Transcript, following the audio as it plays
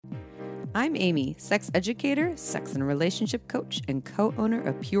I'm Amy, sex educator, sex and relationship coach, and co-owner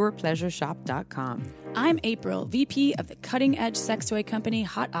of PurePleasureShop.com. I'm April, VP of the cutting-edge sex toy company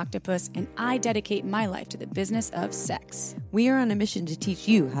Hot Octopuss, and I dedicate my life to the business of sex. We are on a mission to teach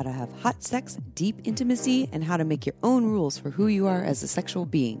you how to have hot sex, deep intimacy, and how to make your own rules for who you are as a sexual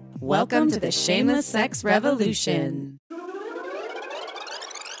being. Welcome to the Shameless Sex Revolution.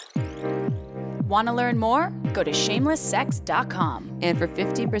 Want to learn more? Go to shamelesssex.com. And for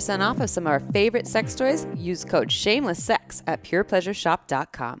 15% off of some of our favorite sex toys, use code SHAMELESSSEX at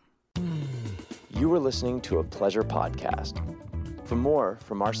PurePleasureShop.com. You are listening to a Pleasure Podcast. For more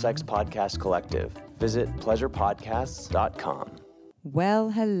from our sex podcast collective, visit pleasurepodcasts.com. Well,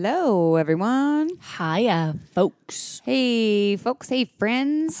 hello, everyone. Hiya, folks. Hey, folks. Hey,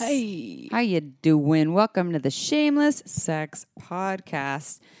 friends. Hey. How you doing? Welcome to the Shameless Sex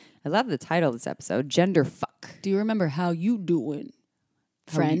Podcast. I love the title of this episode, Gender Fuck. Do you remember how you doing,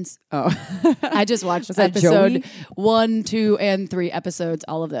 friends? Oh. I just watched that episode Joey? 1, 2, and 3 episodes,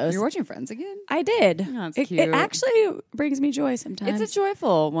 all of those. You're watching Friends again? I did. Oh, that's It cute. actually brings me joy sometimes. It's a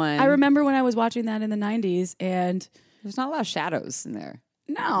joyful one. I remember when I was watching that in the 90s, and There's not a lot of shadows in there.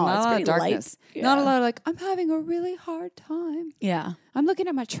 no, Not it's a lot pretty of darkness. light. Not a Yeah. lot of like, I'm having a really hard time. Yeah. I'm looking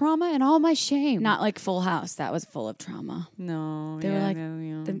at my trauma and all my shame. Not like Full House. That was full of trauma. No. They were yeah, like,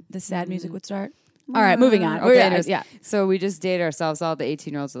 no, yeah. the sad music would start. All right, moving on. Okay, Yeah, anyways, yeah. So we just date ourselves. All the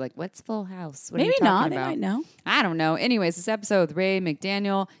 18-year-olds are like, what's Full House? What are Maybe you not. talking They about? might know. I don't know. Anyways, this episode with Ray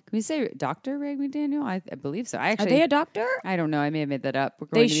McDaniel. Can we say Dr. Ray McDaniel? I believe so. I Are actually, they a doctor? I don't know. I may have made that up. We're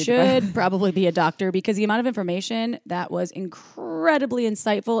They going to be should probably be a doctor because the amount of information that was incredibly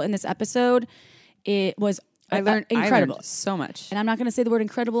insightful in this episode, it was incredible. I learned so much. And I'm not going to say the word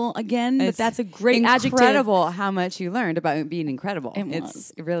incredible again, but It's that's a great adjective. Incredible how much you learned about being incredible. It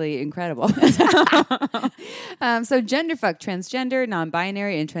It's really incredible. So genderfuck, transgender,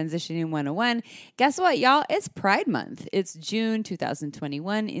 non-binary, and transitioning 101. Guess what, y'all? It's Pride Month. It's June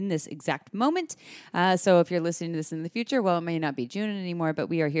 2021 in this exact moment. So if you're listening to this in the future, well, it may not be June anymore, but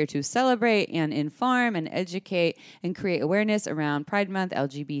we are here to celebrate and inform and educate and create awareness around Pride Month,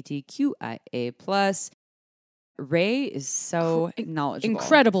 LGBTQIA+. Ray is so knowledgeable.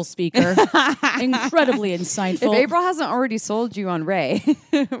 Incredible speaker. Incredibly insightful. If April hasn't already sold you on Ray,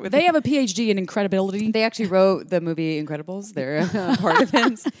 They have a PhD in incredibility. they actually wrote the movie Incredibles. They're part of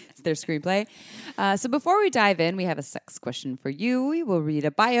it. It's their screenplay. So before we dive in, we have a sex question for you. We will read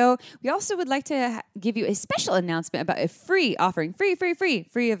a bio. We also would like to give you a special announcement about a free offering,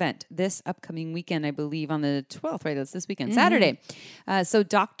 free event this upcoming weekend, I believe on the 12th, right? That's this weekend, Saturday. So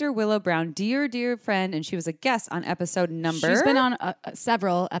Dr. Willow Brown, dear friend, and she was a guest on episode number. She's been on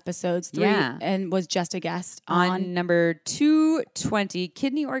several episodes, 3, Yeah. and was just a guest on number 220,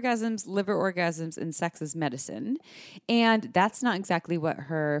 Kidney Orgasms, Liver Orgasms, and Sex as Medicine. And that's not exactly what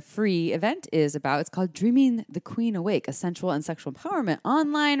her free event is about. It's called Dreaming the Queen Awake, a sensual and sexual empowerment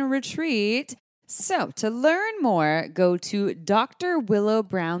online retreat. So to learn more, go to Dr. Willow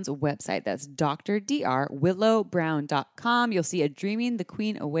Brown's website. That's drdwillowbrown.com. You'll see a Dreaming the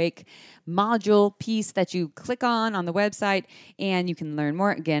Queen Awake module piece that you click on the website, and you can learn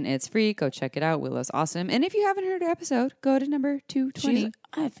more. Again, it's free. Go check it out. Willow's awesome. And if you haven't heard her episode, go to number 220.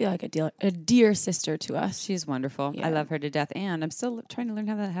 I feel like a dear sister to us. She's wonderful. Yeah. I love her to death. And I'm still trying to learn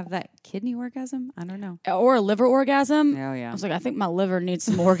how to have that kidney orgasm. I don't know. Or a liver orgasm. Oh, yeah. I was like, I think my liver needs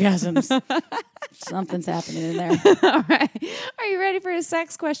some orgasms. Something's happening in there. All right. Are you ready for a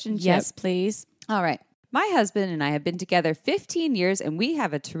sex question, Chip? Yes, please. All right. My husband and I have been together 15 years and we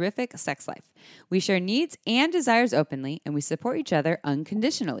have a terrific sex life. We share needs and desires openly and we support each other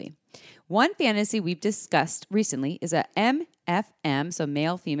unconditionally. One fantasy we've discussed recently is a MFM, so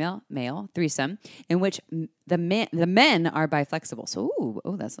male, female, male threesome, in which the men are biflexible. So,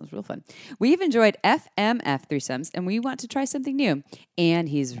 that sounds real fun. We've enjoyed FMF threesomes, and we want to try something new. And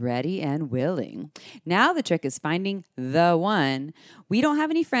he's ready and willing. Now the trick is finding the one. We don't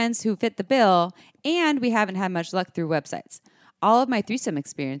have any friends who fit the bill, and we haven't had much luck through websites. All of my threesome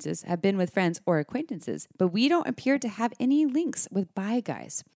experiences have been with friends or acquaintances, but we don't appear to have any links with bi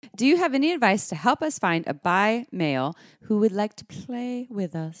guys. Do you have any advice to help us find a bi male who would like to play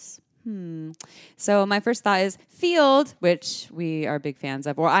with us? So my first thought is Field, which we are big fans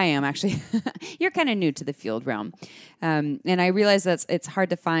of, or I am actually. You're kind of new to the Field realm. And I realize that it's hard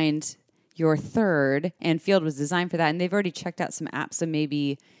to find your third, and Field was designed for that. And they've already checked out some apps, so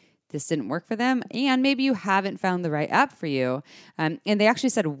maybe this didn't work for them, and maybe you haven't found the right app for you. And they actually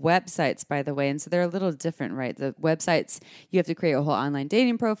said websites, by the way, and so they're a little different, right? The websites, you have to create a whole online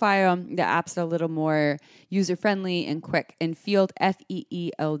dating profile. The apps are a little more user-friendly and quick. And Field,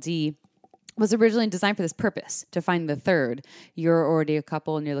 F-E-E-L-D, was originally designed for this purpose, to find the third. You're already a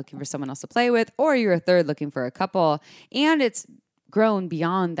couple and you're looking for someone else to play with, or you're a third looking for a couple. And it's grown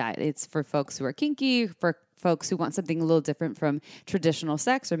beyond that. It's for folks who are kinky, for folks who want something a little different from traditional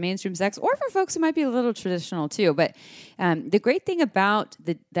sex or mainstream sex, or for folks who might be a little traditional too. But the great thing about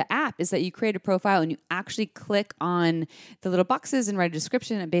the app is that you create a profile and you actually click on the little boxes and write a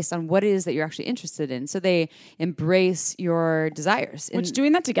description based on what it is that you're actually interested in. So they embrace your desires. Which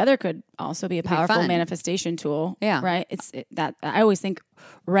doing that together could also be a powerful fun. manifestation tool. Yeah. Right? That I always think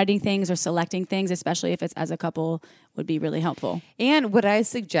writing things or selecting things, especially if it's as a couple, would be really helpful. And what I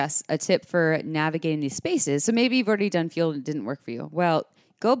suggest, a tip for navigating these spaces, so maybe you've already done field and it didn't work for you. Well,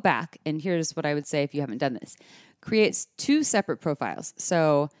 go back, and here's what I would say if you haven't done this. Create 2 separate profiles.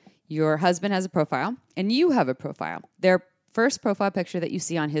 So your husband has a profile, and you have a profile. Their first profile picture that you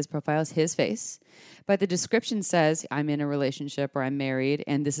see on his profile is his face, but the description says, I'm in a relationship or I'm married,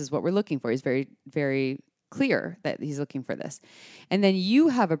 and this is what we're looking for. He's very, very clear that he's looking for this. And then you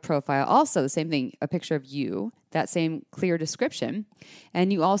have a profile, also the same thing, a picture of you, that same clear description.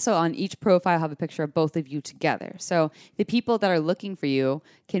 And you also on each profile have a picture of both of you together. So the people that are looking for you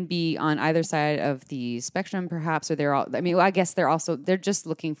can be on either side of the spectrum perhaps, or I guess they're just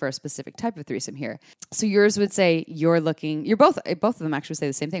looking for a specific type of threesome here. So yours would say both of them actually say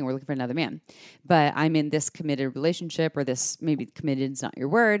the same thing. We're looking for another man, but I'm in this committed relationship, or this, maybe committed is not your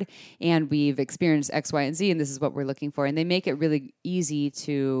word, and we've experienced X, Y, and Z, and this is what we're looking for. And they make it really easy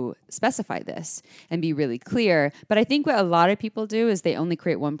to specify this and be really clear. But I think what a lot of people do is they only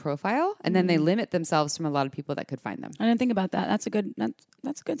create one profile, and then they limit themselves from a lot of people that could find them. I didn't think about that. That's a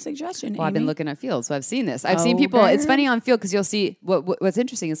good suggestion. Well, Amy. I've been looking at Field, so I've seen this. I've seen people. It's funny on Field because you'll see what's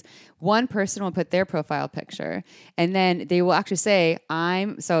interesting is one person will put their profile picture, and then they will actually say,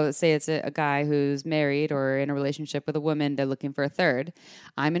 say it's a guy who's married or in a relationship with a woman. They're looking for a third.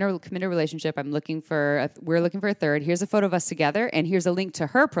 I'm in a committed relationship. We're looking for a third. Here's a photo of us together, and here's a link to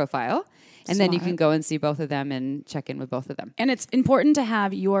her profile. And then you can go and see both of them and check in with both of them. And it's important to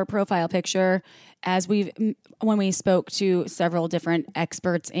have your profile picture, as when we spoke to several different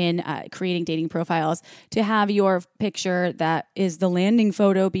experts in creating dating profiles, to have your picture that is the landing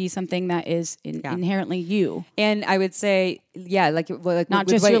photo be something that is inherently you. And I would say, like not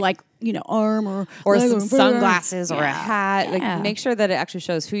just your arm or some sunglasses or a hat. Yeah. Like make sure that it actually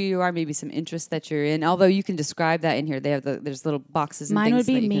shows who you are, maybe some interests that you're in. Although you can describe that in here. They have there's little boxes and Mine things would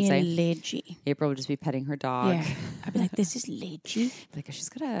be that you me can say. and Lidgy. April would just be petting her dog. Yeah. I'd be like, this is Lidgy. Like she's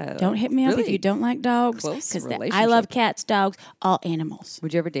gonna Don't hit me up if you don't like dogs. Because I love cats, dogs, all animals.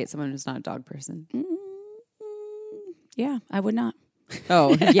 Would you ever date someone who's not a dog person? Yeah, I would not.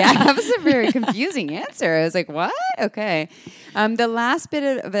 Oh, yeah. That was a very confusing answer. I was like, what? Okay. The last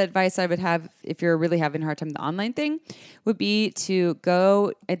bit of advice I would have if you're really having a hard time with the online thing would be to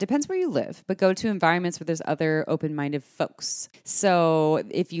go, it depends where you live, but go to environments where there's other open-minded folks. So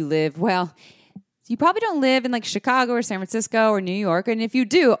if you live, you probably don't live in like Chicago or San Francisco or New York. And if you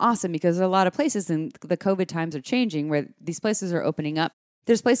do, awesome, because there are a lot of places, and the COVID times are changing, where these places are opening up.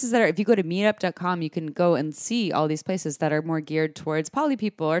 There's places that are, if you go to meetup.com, you can go and see all these places that are more geared towards poly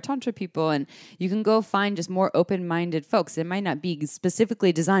people or tantra people. And you can go find just more open-minded folks. It might not be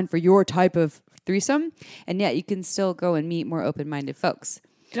specifically designed for your type of threesome, and yet you can still go and meet more open-minded folks.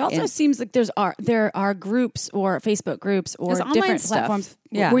 It also seems like there are groups or Facebook groups or different platforms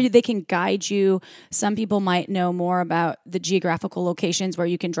where they can guide you. Some people might know more about the geographical locations where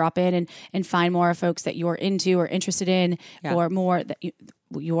you can drop in and find more folks that you're into or interested in, or more that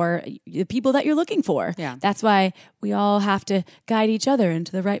you're the people that you're looking for. Yeah. That's why we all have to guide each other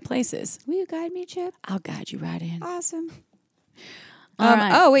into the right places. Will you guide me, Chip? I'll guide you right in. Awesome. All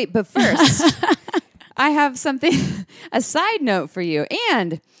right. Oh, wait, but first... I have a side note for you.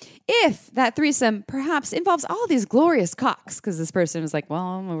 And if that threesome perhaps involves all these glorious cocks, because this person was like,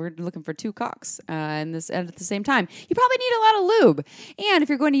 well, we're looking for 2 cocks and at the same time, you probably need a lot of lube. And if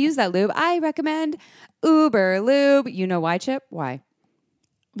you're going to use that lube, I recommend Uber Lube. You know why, Chip? Why?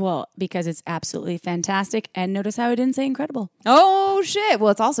 Well, because it's absolutely fantastic. And notice how I didn't say incredible. Oh, shit.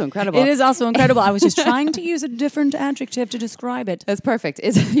 Well, it's also incredible. It is also incredible. I was just trying to use a different adjective to describe it. That's perfect.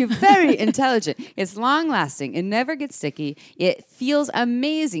 You're very intelligent. It's long-lasting. It never gets sticky. It feels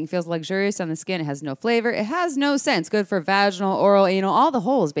amazing. Feels luxurious on the skin. It has no flavor. It has no scent. It's good for vaginal, oral, anal, all the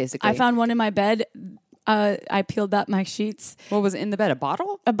holes, basically. I found one in my bed. I peeled up my sheets. What was in the bed? A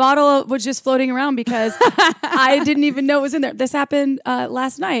bottle? A bottle was just floating around because I didn't even know it was in there. This happened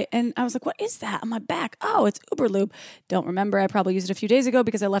last night, and I was like, what is that on my back? Oh, it's Uber Lube. Don't remember. I probably used it a few days ago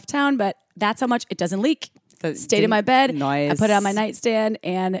because I left town, but that's how much it doesn't leak. Stayed in my bed. Nice. I put it on my nightstand,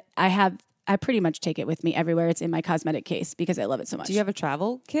 and I I pretty much take it with me everywhere. It's in my cosmetic case because I love it so much. Do you have a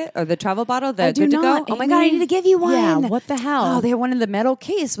travel kit or the travel bottle? The I do good not. to go? Oh my God, I need to give you one. Yeah, what the hell? Oh, they have one in the metal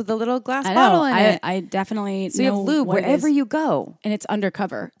case with a little glass bottle in it. I definitely So you have lube wherever you go. And it's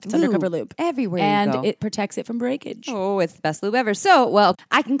undercover. It's undercover lube. Everywhere you go. And it protects it from breakage. Oh, it's the best lube ever. So, well,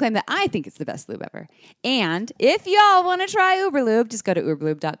 I can claim that I think it's the best lube ever. And if y'all want to try Uberlube, just go to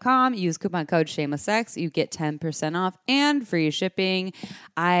uberlube.com, use coupon code SHAMELESSSEX. You get 10% off and free shipping.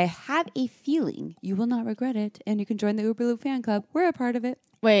 I have a feeling you will not regret it, and you can join the Uberlube fan club. We're a part of it.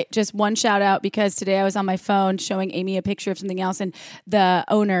 Wait, just one shout out because today I was on my phone showing Amy a picture of something else and the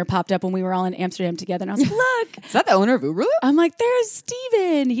owner popped up when we were all in Amsterdam together and I was like, look. Is that the owner of Uberlube? I'm like, there's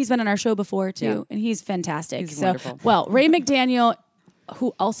Steven. He's been on our show before too and he's fantastic. He's wonderful. Well, Ray McDaniel,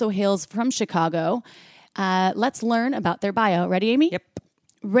 who also hails from Chicago, let's learn about their bio. Ready, Amy? Yep.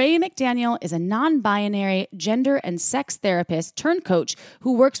 Ray McDaniel is a non-binary gender and sex therapist turned coach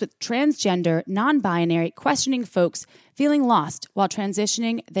who works with transgender, non-binary, questioning folks feeling lost while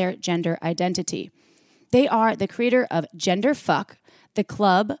transitioning their gender identity. They are the creator of Gender Fuck, the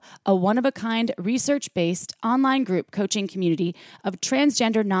club, a one-of-a-kind, research-based online group coaching community of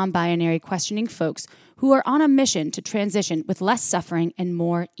transgender, non-binary, questioning folks who are on a mission to transition with less suffering and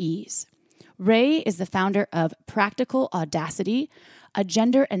more ease. Ray is the founder of Practical Audacity, a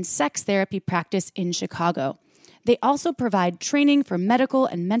gender and sex therapy practice in Chicago. They also provide training for medical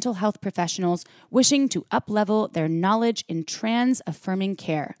and mental health professionals wishing to uplevel their knowledge in trans-affirming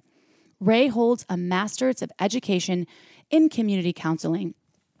care. Ray holds a Master's of Education in Community Counseling.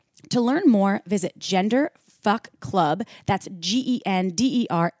 To learn more, visit Gender Fuck Club. That's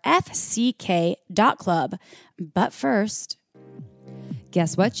GenderFck.club. But first,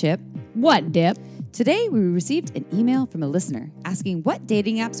 guess what, Chip? What, Dip? Today, we received an email from a listener asking what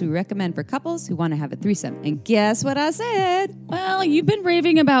dating apps we recommend for couples who want to have a threesome. And guess what I said? Well, you've been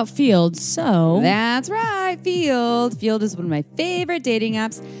raving about Feeld, so... That's right, Feeld. Feeld is one of my favorite dating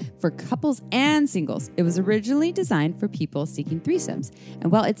apps for couples and singles. It was originally designed for people seeking threesomes.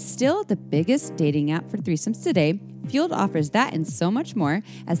 And while it's still the biggest dating app for threesomes today, Feeld offers that and so much more,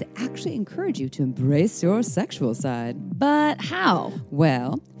 as they actually encourage you to embrace your sexual side. But how?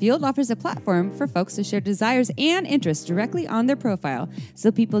 Well, Feeld offers a platform for folks to share desires and interests directly on their profile,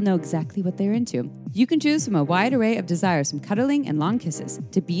 so people know exactly what they're into. You can choose from a wide array of desires, from cuddling and long kisses,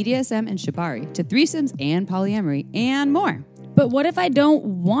 to BDSM and shibari, to threesomes and polyamory, and more. But what if I don't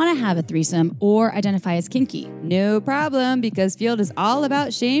want to have a threesome or identify as kinky? No problem, because Feeld is all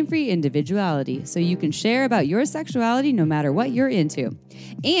about shame-free individuality, so you can share about your sexuality no matter what you're into.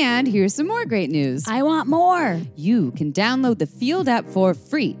 And here's some more great news. I want more. You can download the Feeld app for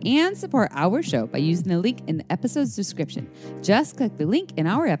free and support our show by using the link in the episode's description. Just click the link in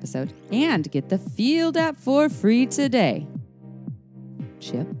our episode and get the Feeld app for free today.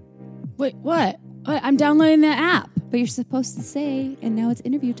 Chip? Wait, what? I'm downloading the app. But you're supposed to say, and now it's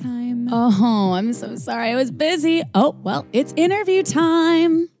interview time. Oh, I'm so sorry. I was busy. Oh, well, it's interview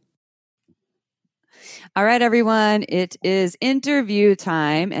time. All right, everyone, it is interview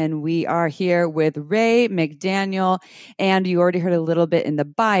time, and we are here with Ray McDaniel, and you already heard a little bit in the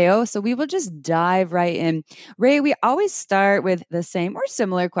bio, so we will just dive right in. Ray, we always start with the same or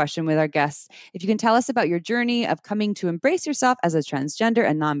similar question with our guests. If you can tell us about your journey of coming to embrace yourself as a transgender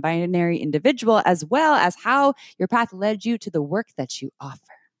and non-binary individual, as well as how your path led you to the work that you offer.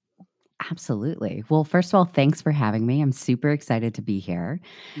 Absolutely. Well, first of all, thanks for having me. I'm super excited to be here.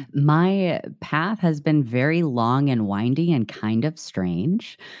 My path has been very long and windy and kind of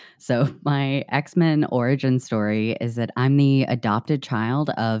strange. So my X-Men origin story is that I'm the adopted child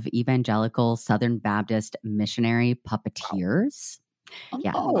of evangelical Southern Baptist missionary puppeteers.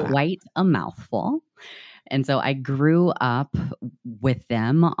 Yeah, quite a mouthful. And so I grew up with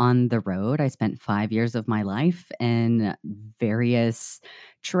them on the road. I spent 5 years of my life in various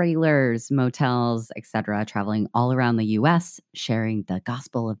trailers, motels, etc., traveling all around the U.S., sharing the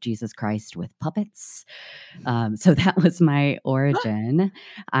gospel of Jesus Christ with puppets. So that was my origin.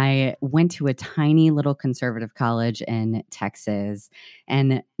 I went to a tiny little conservative college in Texas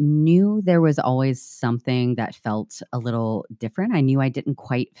and knew there was always something that felt a little different. I knew I didn't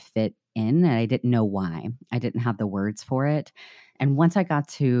quite fit in, and I didn't know why. I didn't have the words for it. And once I got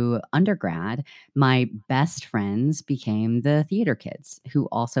to undergrad, my best friends became the theater kids, who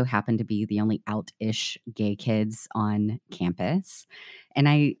also happened to be the only out-ish gay kids on campus. And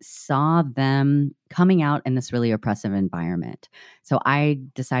I saw them coming out in this really oppressive environment. So I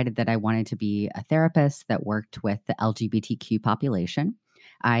decided that I wanted to be a therapist that worked with the LGBTQ population.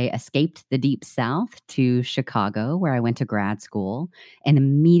 I escaped the Deep South to Chicago, where I went to grad school, and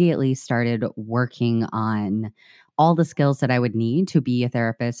immediately started working on all the skills that I would need to be a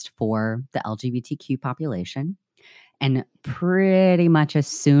therapist for the LGBTQ population. And pretty much as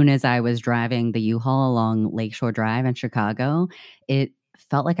soon as I was driving the U-Haul along Lakeshore Drive in Chicago, it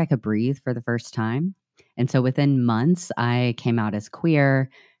felt like I could breathe for the first time. And so within months, I came out as queer.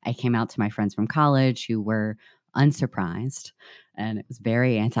 I came out to my friends from college who were unsurprised, and it was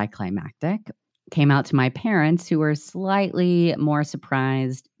very anticlimactic. Came out to my parents who were slightly more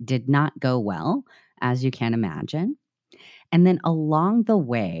surprised. Did not go well, as you can imagine. And then along the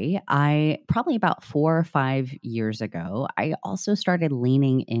way, I probably about 4 or 5 years ago, I also started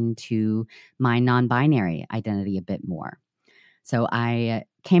leaning into my non-binary identity a bit more. So I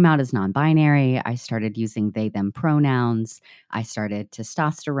came out as non-binary. I started using they, them pronouns. I started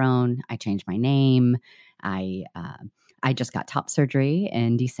testosterone. I changed my name. I just got top surgery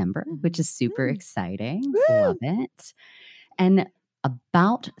in December, which is super exciting. Love it. And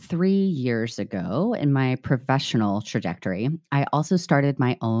about 3 years ago in my professional trajectory, I also started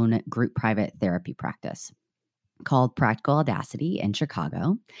my own group private therapy practice called Practical Audacity in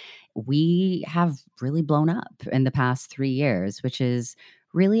Chicago. We have really blown up in the past 3 years, which is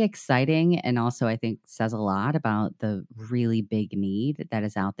really exciting. And also, I think, says a lot about the really big need that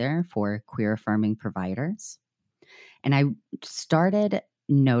is out there for queer affirming providers. And I started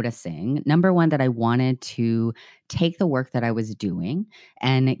noticing, number one, that I wanted to take the work that I was doing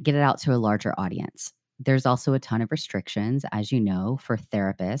and get it out to a larger audience. There's also a ton of restrictions, as you know, for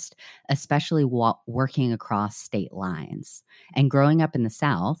therapists, especially working across state lines. And growing up in the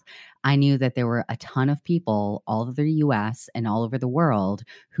South, I knew that there were a ton of people all over the US and all over the world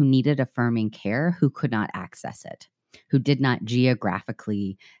who needed affirming care who could not access it, who did not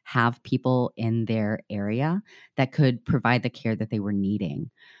geographically have people in their area that could provide the care that they were needing.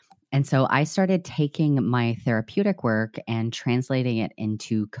 And so I started taking my therapeutic work and translating it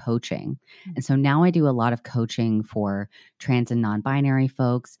into coaching. And so now I do a lot of coaching for trans and non-binary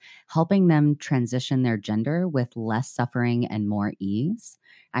folks, helping them transition their gender with less suffering and more ease.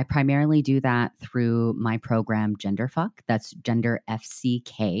 I primarily do that through my program GenderFuck. That's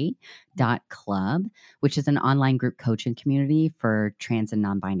genderfck.club, which is an online group coaching community for trans and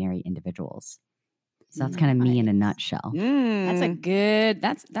non-binary individuals. So that's kind of me in a nutshell. That's a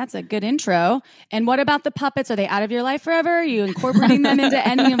good intro. And what about the puppets? Are they out of your life forever? Are you incorporating them into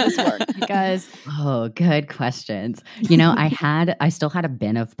any of this work? Because good questions. You know, I still had a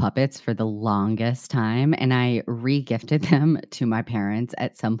bin of puppets for the longest time, and I re-gifted them to my parents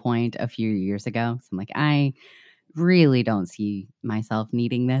at some point a few years ago. So I'm like, I really don't see myself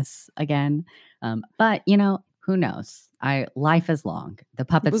needing this again. But you know, who knows? Life is long. The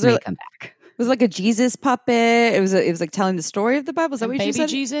puppets may come back. It was like a Jesus puppet. It was like telling the story of the Bible. Is that what you said?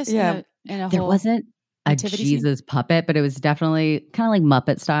 Jesus? Yeah. There wasn't a Jesus puppet, but it was definitely kind of like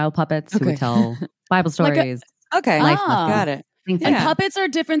Muppet style puppets who would tell Bible stories. Got it. And puppets are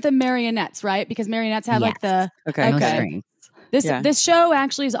different than marionettes, right? Because marionettes have like the no strings. This show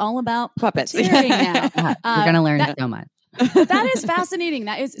actually is all about puppets. Now. You're going to learn so much. That is fascinating.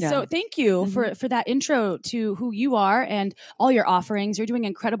 That is so. Thank you for that intro to who you are and all your offerings. You're doing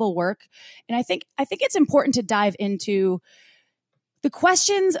incredible work, and I think it's important to dive into the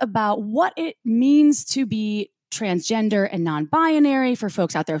questions about what it means to be transgender and non-binary for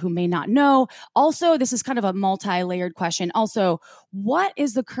folks out there who may not know. Also, this is kind of a multi-layered question. Also, what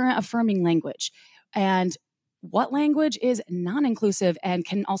is the current affirming language, and what language is non-inclusive and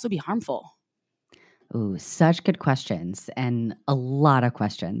can also be harmful? Ooh, such good questions and a lot of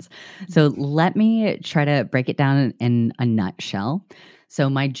questions. So let me try to break it down in a nutshell. So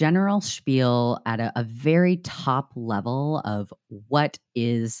my general spiel at a very top level of what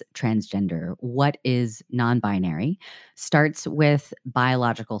is transgender, what is non-binary, starts with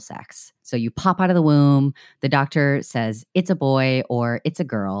biological sex. So you pop out of the womb, the doctor says it's a boy or it's a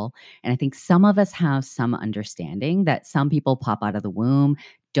girl. And I think some of us have some understanding that some people pop out of the womb,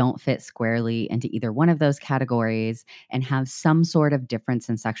 don't fit squarely into either one of those categories, and have some sort of difference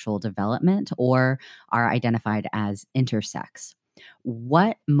in sexual development or are identified as intersex.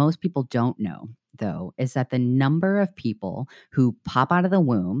 What most people don't know, though, is that the number of people who pop out of the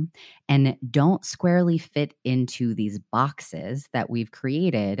womb and don't squarely fit into these boxes that we've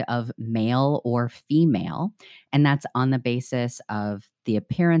created of male or female, and that's on the basis of the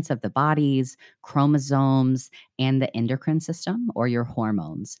appearance of the bodies, chromosomes, and the endocrine system or your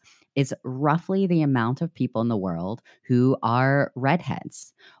hormones, is roughly the amount of people in the world who are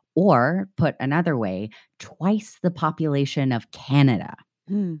redheads. Or, put another way, twice the population of Canada.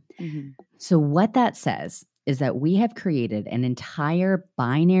 Mm-hmm. So what that says is that we have created an entire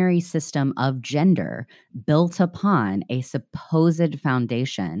binary system of gender built upon a supposed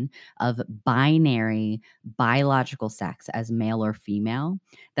foundation of binary biological sex as male or female,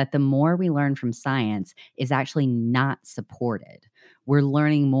 that the more we learn from science is actually not supported. We're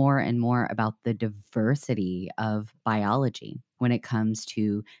learning more and more about the diversity of biology when it comes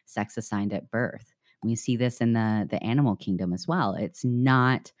to sex assigned at birth. We see this in the animal kingdom as well. It's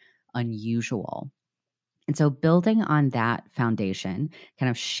not unusual. And so building on that foundation, kind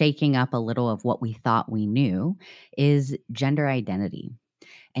of shaking up a little of what we thought we knew, is gender identity.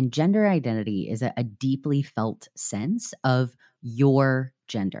 And gender identity is a deeply felt sense of your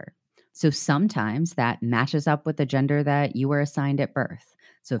gender. So sometimes that matches up with the gender that you were assigned at birth.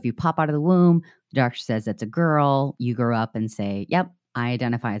 So if you pop out of the womb, the doctor says it's a girl, you grow up and say, yep, I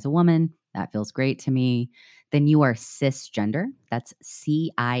identify as a woman. That feels great to me. Then you are cisgender. That's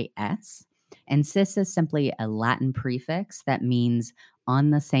CIS. And cis is simply a Latin prefix that means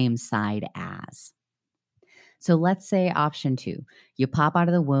on the same side as. So let's say option 2, you pop out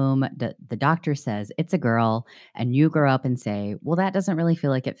of the womb, the doctor says it's a girl, and you grow up and say, well, that doesn't really feel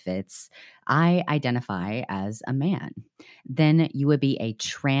like it fits. I identify as a man. Then you would be a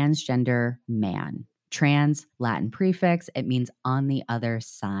transgender man. Trans, Latin prefix, it means on the other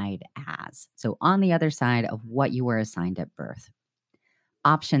side as. So on the other side of what you were assigned at birth.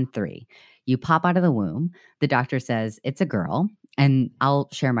 Option 3, you pop out of the womb, the doctor says it's a girl, and I'll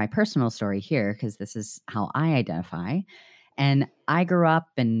share my personal story here because this is how I identify. And I grew up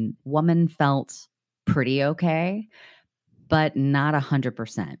and woman felt pretty okay, but not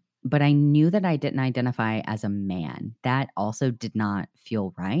 100%. But I knew that I didn't identify as a man. That also did not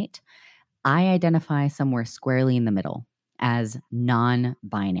feel right. I identify somewhere squarely in the middle as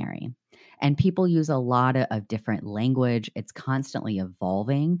non-binary. And people use a lot of different language. It's constantly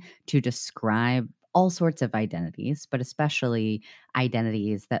evolving to describe all sorts of identities, but especially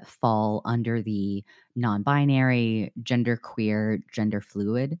identities that fall under the non-binary, genderqueer, gender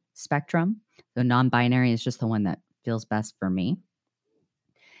fluid spectrum. So non-binary is just the one that feels best for me.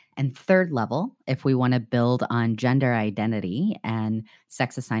 And third level, if we want to build on gender identity and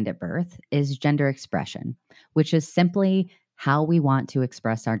sex assigned at birth, is gender expression, which is simply how we want to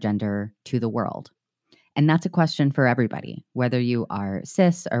express our gender to the world. And that's a question for everybody, whether you are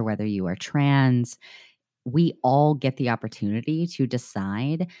cis or whether you are trans. We all get the opportunity to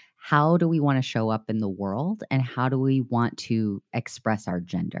decide how do we want to show up in the world and how do we want to express our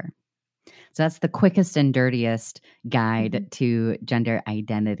gender. So that's the quickest and dirtiest guide to gender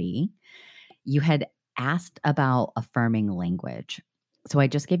identity. You had asked about affirming language. So I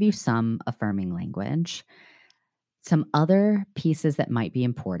just gave you some affirming language. Some other pieces that might be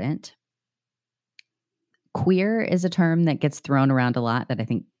important. Queer is a term that gets thrown around a lot that I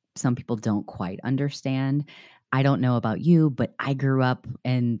think some people don't quite understand. I don't know about you, but I grew up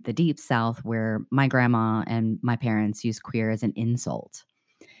in the deep South where my grandma and my parents used queer as an insult.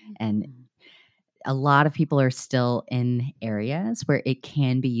 And a lot of people are still in areas where it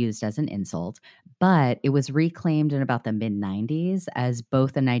can be used as an insult, but it was reclaimed in about the mid-90s as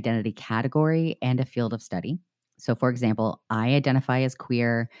both an identity category and a field of study. So, for example, I identify as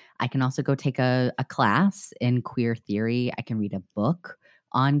queer. I can also go take a class in queer theory. I can read a book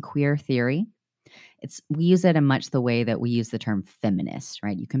on queer theory. We use it in much the way that we use the term feminist,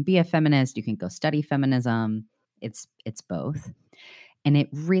 right? You can be a feminist. You can go study feminism. It's both. And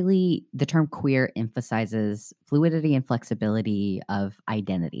the term queer emphasizes fluidity and flexibility of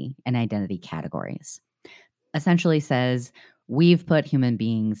identity and identity categories. Essentially says, we've put human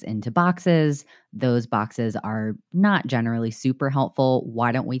beings into boxes. Those boxes are not generally super helpful.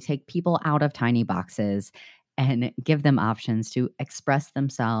 Why don't we take people out of tiny boxes and give them options to express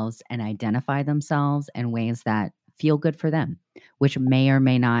themselves and identify themselves in ways that feel good for them, which may or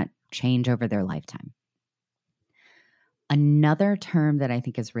may not change over their lifetime. Another term that I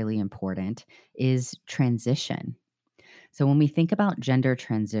think is really important is transition. So when we think about gender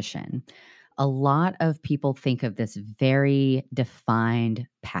transition, a lot of people think of this very defined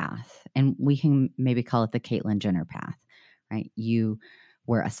path, and we can maybe call it the Caitlyn Jenner path, right? You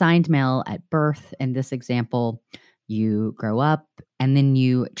were assigned male at birth in this example. You grow up and then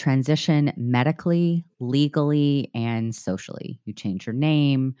you transition medically, legally, and socially. You change your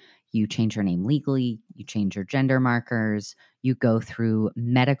name legally, you change your gender markers, you go through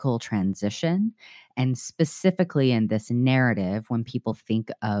medical transition. And specifically in this narrative, when people think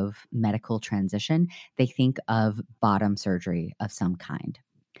of medical transition, they think of bottom surgery of some kind.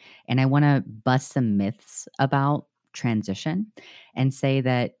 And I want to bust some myths about transition and say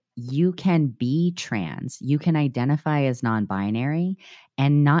that you can be trans, you can identify as non-binary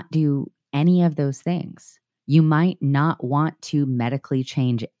and not do any of those things. You might not want to medically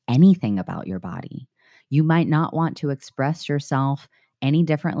change anything about your body. You might not want to express yourself any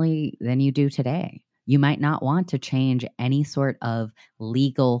differently than you do today. You might not want to change any sort of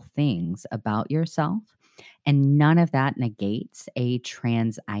legal things about yourself. And none of that negates a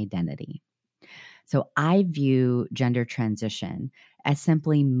trans identity. So I view gender transition as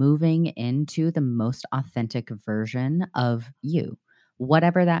simply moving into the most authentic version of you,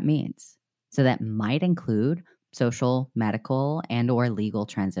 whatever that means. So that might include social, medical, and or legal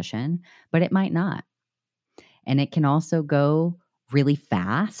transition, but it might not. And it can also go really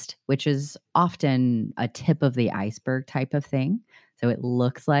fast, which is often a tip of the iceberg type of thing. So it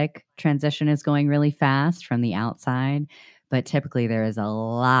looks like transition is going really fast from the outside, but typically there is a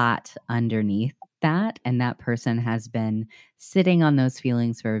lot underneath that, and that person has been sitting on those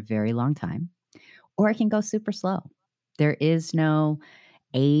feelings for a very long time. Or it can go super slow. There is no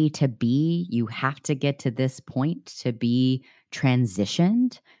A to B. You have to get to this point to be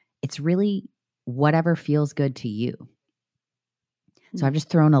transitioned. It's really whatever feels good to you. So I've just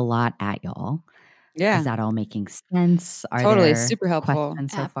thrown a lot at y'all. Yeah. Is that all making sense? Are totally there super helpful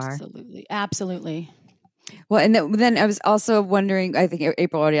questions so far? Absolutely. Well, and then I was also wondering, I think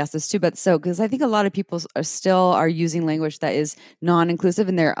April already asked this too, but because I think a lot of people are using language that is non-inclusive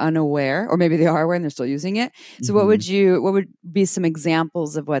and they're unaware, or maybe they are aware and they're still using it. So what would be some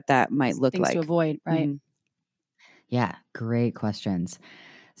examples of what that might look like? Things to avoid, right? Mm-hmm. Yeah, great questions.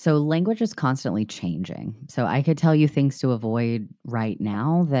 So language is constantly changing. So I could tell you things to avoid right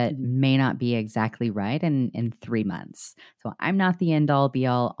now that may not be exactly right in 3 months. So I'm not the end all be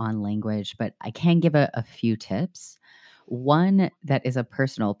all on language, but I can give a few tips. One that is a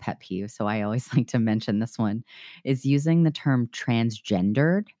personal pet peeve, so I always like to mention this one, is using the term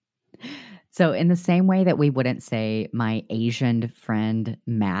transgendered. So in the same way that we wouldn't say my Asian friend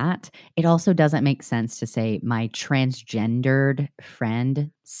Matt, it also doesn't make sense to say my transgendered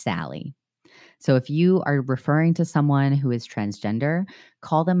friend Sally. So if you are referring to someone who is transgender,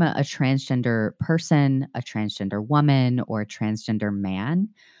 call them a transgender person, a transgender woman, or a transgender man.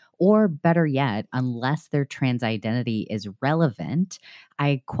 Or better yet, unless their trans identity is relevant,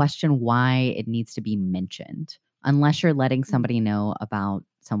 I question why it needs to be mentioned. Unless you're letting somebody know about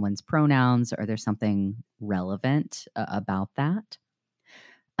someone's pronouns or there's something relevant about that.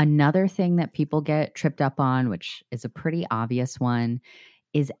 Another thing that people get tripped up on, which is a pretty obvious one,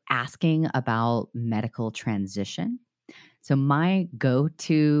 is asking about medical transition. So my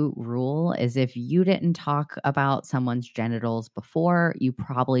go-to rule is if you didn't talk about someone's genitals before, you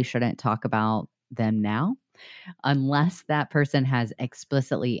probably shouldn't talk about them now, unless that person has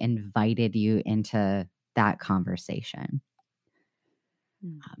explicitly invited you into that conversation.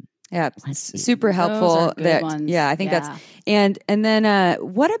 Yeah, super helpful. Yeah, I think that's and then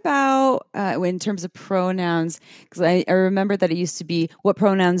what about in terms of pronouns? Because I remember that it used to be what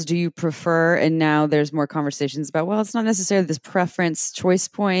pronouns do you prefer, and now there's more conversations about it's not necessarily this preference choice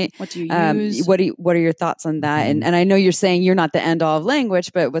point. What do you use? What are your thoughts on that? And I know you're saying you're not the end all of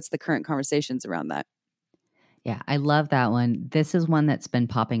language, but what's the current conversations around that? Yeah, I love that one. This is one that's been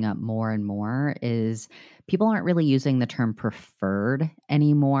popping up more and more is people aren't really using the term preferred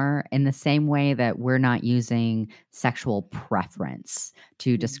anymore in the same way that we're not using sexual preference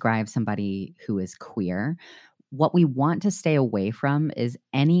to describe somebody who is queer. What we want to stay away from is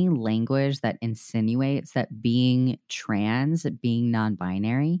any language that insinuates that being trans, being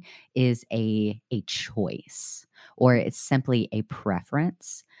non-binary is a choice or it's simply a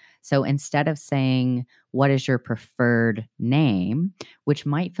preference. So instead of saying, what is your preferred name, which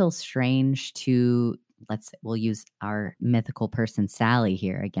might feel strange to, we'll use our mythical person, Sally,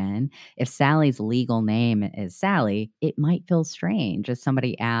 here again. If Sally's legal name is Sally, it might feel strange if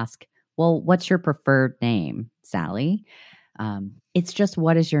somebody asks, well, what's your preferred name, Sally? It's just,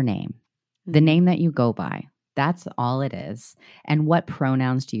 what is your name? The name that you go by. That's all it is. And what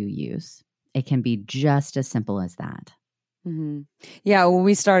pronouns do you use? It can be just as simple as that. Mm-hmm. Yeah, when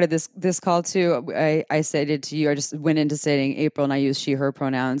we started this call too, I said it to you. I just went into saying April, and I used she, her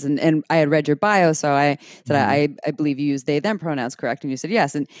pronouns, and I had read your bio, so I said I believe you use they, them pronouns, correct? And you said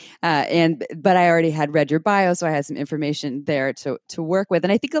yes, but I already had read your bio, so I had some information there to work with,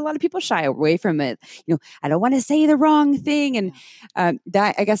 and I think a lot of people shy away from it. I don't want to say the wrong thing, and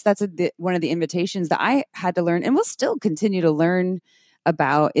that I guess that's one of the invitations that I had to learn, and will still continue to learn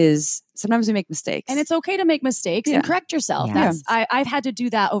about is sometimes we make mistakes, and it's okay to make mistakes and correct yourself. I've had to do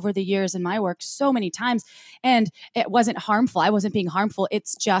that over the years in my work so many times, and it wasn't harmful. I wasn't being harmful.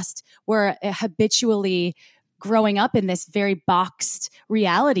 It's just we're habitually growing up in this very boxed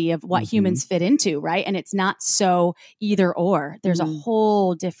reality of what humans fit into, right? And it's not so either or. There's a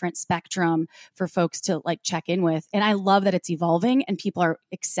whole different spectrum for folks to like check in with. And I love that it's evolving and people are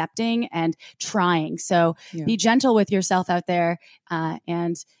accepting and trying. So be gentle with yourself out there.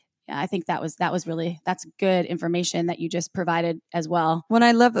 And I think that's good information that you just provided as well. Well,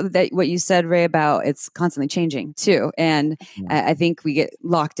 I love that what you said, Ray, about it's constantly changing too. And I think we get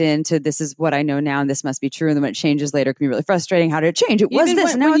locked into this is what I know now and this must be true. And then when it changes later, it can be really frustrating. How did it change? It was Even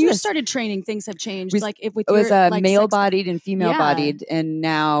this. When you started training, things have changed. It was male-bodied and female-bodied. And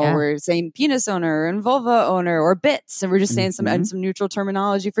now we're saying penis owner and vulva owner or bits. And we're just saying some neutral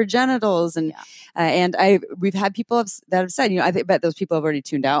terminology for genitals. And we've had people that have said, I bet those people have already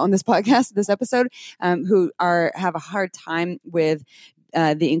tuned out on this podcast, this episode, who have a hard time with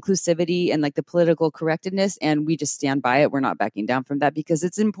the inclusivity and like the political correctness. And we just stand by it. We're not backing down from that because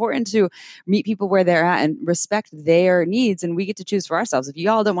it's important to meet people where they're at and respect their needs. And we get to choose for ourselves. If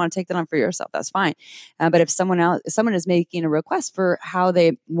y'all don't want to take that on for yourself, that's fine. But if someone is making a request for how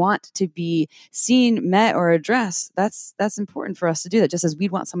they want to be seen, met, or addressed, that's important for us to do that, just as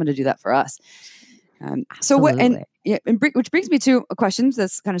we'd want someone to do that for us. Which brings me to a question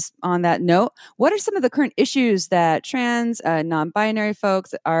that's kind of on that note. What are some of the current issues that trans, non-binary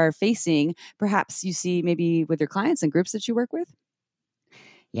folks are facing? Perhaps you see maybe with your clients and groups that you work with?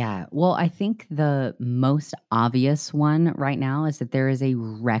 Yeah, well, I think the most obvious one right now is that there is a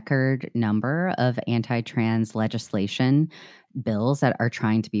record number of anti-trans legislation bills that are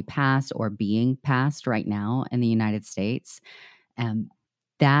trying to be passed or being passed right now in the United States.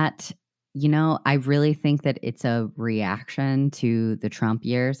 I really think that it's a reaction to the Trump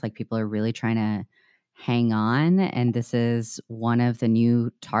years. Like people are really trying to hang on. And this is one of the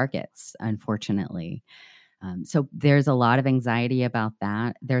new targets, unfortunately. So there's a lot of anxiety about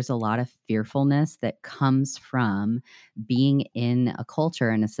that. There's a lot of fearfulness that comes from being in a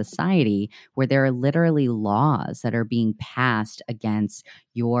culture and a society where there are literally laws that are being passed against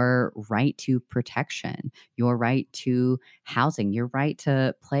your right to protection, your right to housing, your right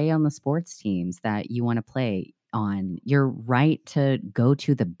to play on the sports teams that you want to play on, your right to go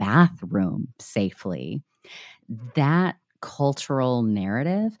to the bathroom safely. That cultural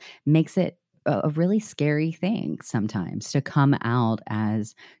narrative makes it a really scary thing sometimes to come out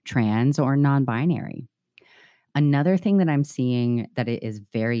as trans or non-binary. Another thing that I'm seeing that it is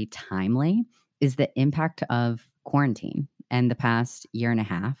very timely is the impact of quarantine and the past year and a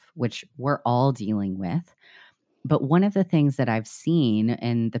half, which we're all dealing with. But one of the things that I've seen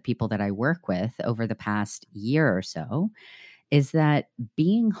in the people that I work with over the past year or so is that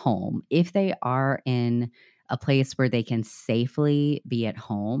being home, if they are in a place where they can safely be at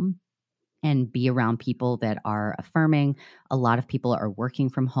home and be around people that are affirming. A lot of people are working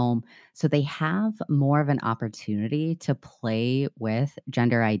from home. So they have more of an opportunity to play with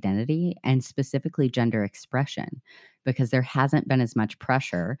gender identity and specifically gender expression because there hasn't been as much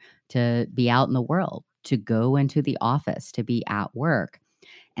pressure to be out in the world, to go into the office, to be at work.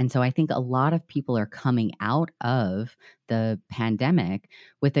 And so I think a lot of people are coming out of the pandemic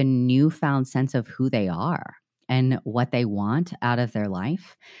with a newfound sense of who they are and what they want out of their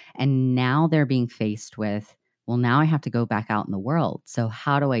life. And now they're being faced with, well, now I have to go back out in the world. So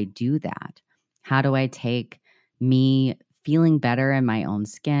how do I do that? How do I take me feeling better in my own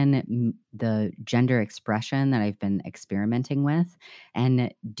skin, the gender expression that I've been experimenting with,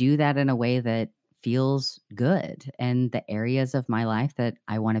 and do that in a way that feels good and the areas of my life that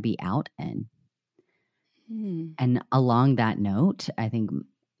I want to be out in? And along that note, I think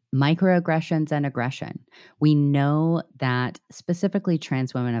microaggressions and aggression. We know that specifically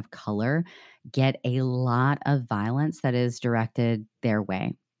trans women of color get a lot of violence that is directed their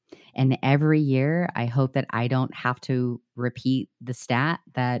way. And every year, I hope that I don't have to repeat the stat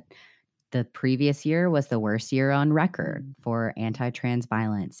that the previous year was the worst year on record for anti-trans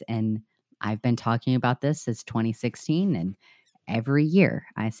violence. And I've been talking about this since 2016. And every year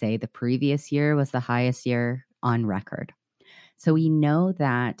I say the previous year was the highest year on record. So we know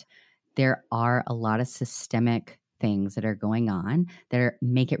that there are a lot of systemic things that are going on that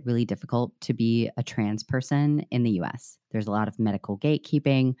make it really difficult to be a trans person in the US. There's a lot of medical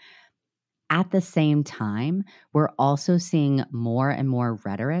gatekeeping. At the same time, we're also seeing more and more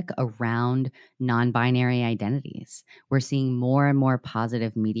rhetoric around non-binary identities. We're seeing more and more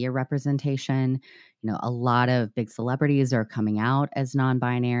positive media representation. A lot of big celebrities are coming out as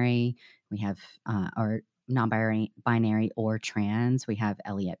non-binary. We have or non-binary or trans. We have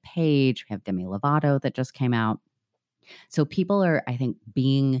Elliot Page. We have Demi Lovato that just came out. So people are, I think,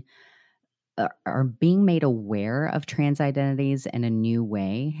 being are being made aware of trans identities in a new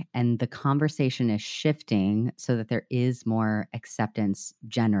way, and the conversation is shifting so that there is more acceptance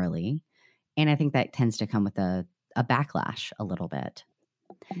generally. And I think that tends to come with a backlash a little bit.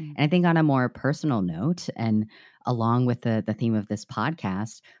 And I think on a more personal note, and along with the theme of this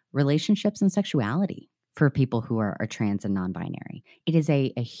podcast, relationships and sexuality for people who are trans and non-binary. It is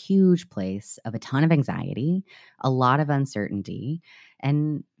a huge place of a ton of anxiety, a lot of uncertainty,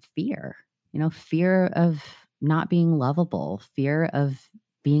 and fear. Fear of not being lovable, fear of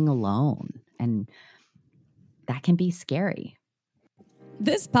being alone. And that can be scary.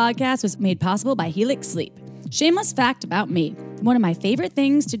 This podcast was made possible by Helix Sleep. Shameless fact about me. One of my favorite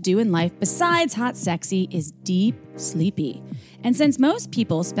things to do in life besides hot sexy is deep sleepy. And since most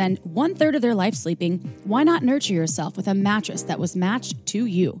people spend 1/3 of their life sleeping, why not nurture yourself with a mattress that was matched to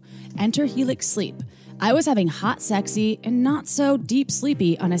you? Enter Helix Sleep. I was having hot sexy and not so deep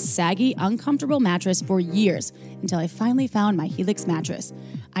sleepy on a saggy, uncomfortable mattress for years until I finally found my Helix mattress.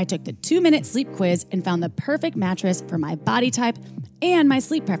 I took the 2-minute sleep quiz and found the perfect mattress for my body type and my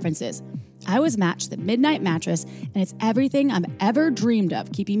sleep preferences. I was matched the Midnight mattress, and it's everything I've ever dreamed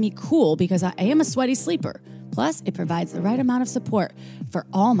of, keeping me cool because I am a sweaty sleeper. Plus, it provides the right amount of support for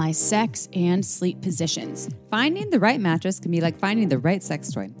all my sex and sleep positions. Finding the right mattress can be like finding the right sex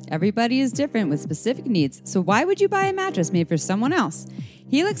toy. Everybody is different with specific needs, so why would you buy a mattress made for someone else?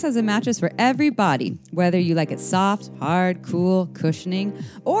 Helix has a mattress for every body, whether you like it soft, hard, cool, cushioning,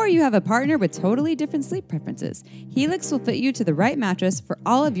 or you have a partner with totally different sleep preferences. Helix will fit you to the right mattress for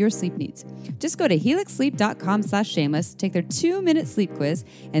all of your sleep needs. Just go to helixsleep.com/shameless, take their 2-minute sleep quiz,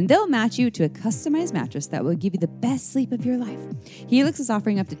 and they'll match you to a customized mattress that will give you the best sleep of your life. Helix is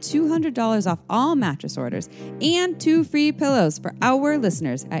offering up to $200 off all mattress orders and 2 free pillows for our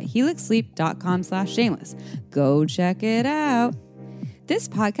listeners at helixsleep.com/shameless. Go check it out. This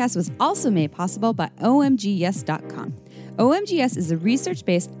podcast was also made possible by OMGYes.com. OMGYes is a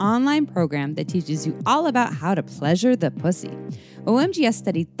research-based online program that teaches you all about how to pleasure the pussy. OMGYes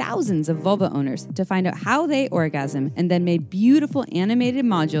studied thousands of vulva owners to find out how they orgasm and then made beautiful animated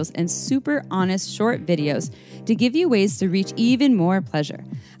modules and super honest short videos to give you ways to reach even more pleasure.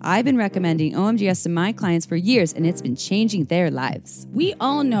 I've been recommending OMGYes to my clients for years, and it's been changing their lives. We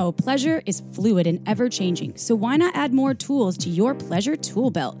all know pleasure is fluid and ever-changing, so why not add more tools to your pleasure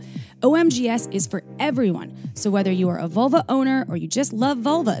tool belt? OMGYes is for everyone, so whether you are a vulva owner or you just love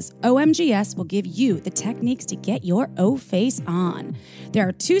vulvas, OMGYes will give you the techniques to get your O-face on. There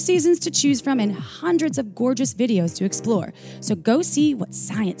are 2 seasons to choose from and hundreds of gorgeous videos to explore, so go see what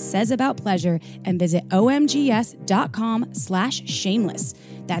science says about pleasure and visit omgyes.com/shameless.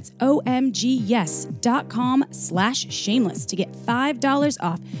 That's omgyes.com/shameless to get $5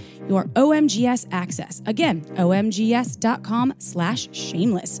 off your OMGYes access. Again,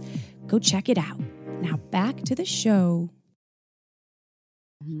 omgyes.com/shameless. Go check it out. Now back to the show.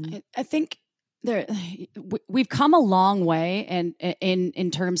 I think we've come a long way, and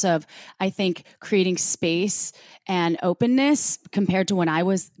in terms of, I think, creating space and openness compared to when I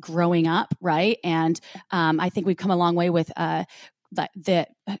was growing up, right? And I think we've come a long way with the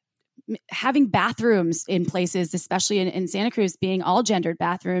having bathrooms in places, especially in Santa Cruz, being all gendered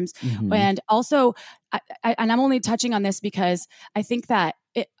bathrooms. Mm-hmm. And also, and I'm only touching on this because I think that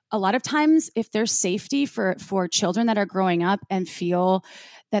a lot of times, if there's safety for children that are growing up and feel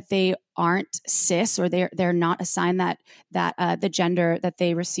that they aren't cis or they're not assigned that the gender that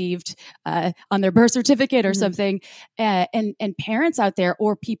they received on their birth certificate or something, and parents out there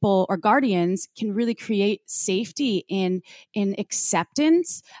or people or guardians can really create safety in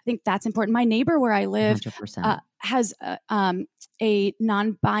acceptance. I think that's important. My neighbor where I live has a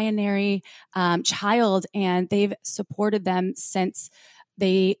non-binary child, and they've supported them since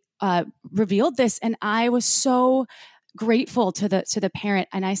they revealed this, and I was so grateful to the parent,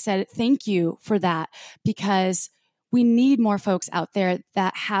 and I said thank you for that, because we need more folks out there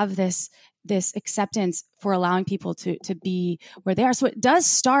that have this acceptance for allowing people to be where they are. So it does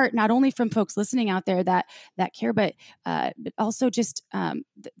start not only from folks listening out there that care, but also just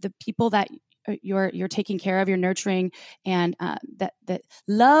the people that you're taking care of, you're nurturing, and that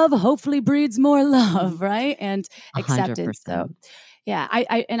love hopefully breeds more love, right? And acceptance. 100%. So yeah,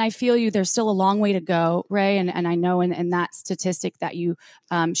 I feel you. There's still a long way to go, Ray, and I know, and that statistic that you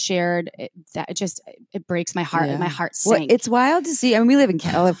shared, it breaks my heart. Yeah. My heart sank. Well, it's wild to see. I mean, we live in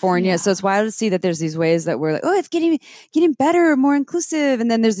California, so it's wild to see that there's these ways that we're like, oh, it's getting better, more inclusive,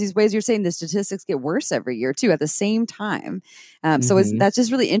 and then there's these ways you're saying the statistics get worse every year too at the same time. So that's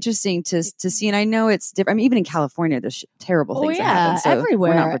just really interesting to see. And I know it's different. I mean, even in California, there's terrible things that happen. So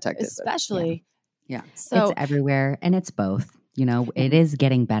everywhere, we're not protected, especially. Yeah. So it's everywhere, and it's both. It is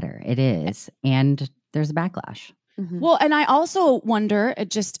getting better. It is. And there's a backlash. Mm-hmm. Well, and I also wonder,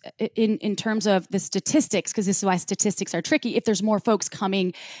 just in terms of the statistics, because this is why statistics are tricky, if there's more folks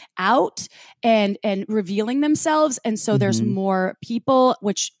coming out and revealing themselves, and so there's more people,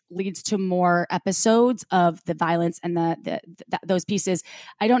 which leads to more episodes of the violence and those pieces.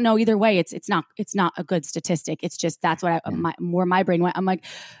 I don't know either way. It's not a good statistic. It's just that's what my brain went. I'm like,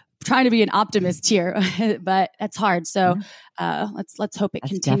 trying to be an optimist here, but that's hard. So let's hope it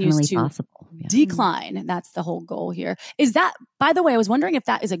continues to decline. That's the whole goal here. Is that, by the way, I was wondering if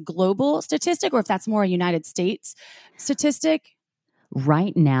that is a global statistic or if that's more a United States statistic?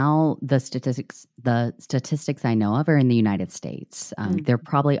 Right now, the statistics I know of are in the United States. There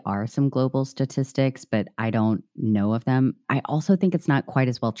probably are some global statistics, but I don't know of them. I also think it's not quite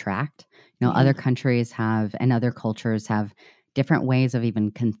as well tracked. Other countries have, and other cultures have, different ways of even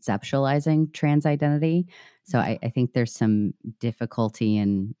conceptualizing trans identity. So I think there's some difficulty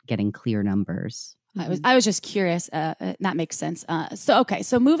in getting clear numbers. I was just curious. That makes sense.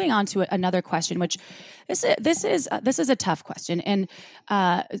 So moving on to another question, which this is a tough question, and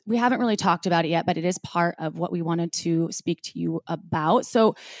we haven't really talked about it yet, but it is part of what we wanted to speak to you about.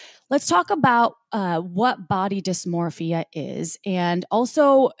 So let's talk about what body dysmorphia is, and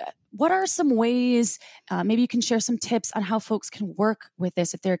also what are some ways, maybe you can share some tips on how folks can work with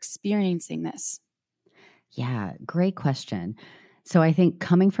this if they're experiencing this? Yeah, great question. So I think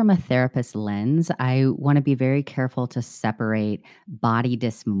coming from a therapist lens, I want to be very careful to separate body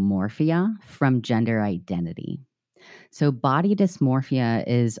dysmorphia from gender identity. So body dysmorphia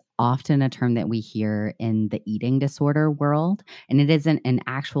is often a term that we hear in the eating disorder world, and it isn't an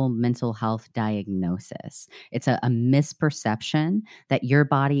actual mental health diagnosis. It's a misperception that your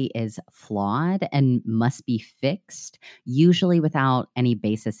body is flawed and must be fixed, usually without any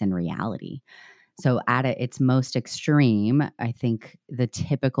basis in reality. So at its most extreme, I think the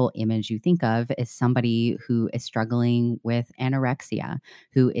typical image you think of is somebody who is struggling with anorexia,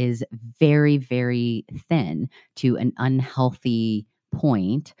 who is very, very thin to an unhealthy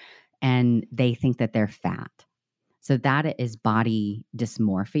point, and they think that they're fat. So that is body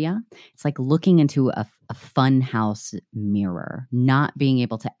dysmorphia. It's like looking into a fun house mirror, not being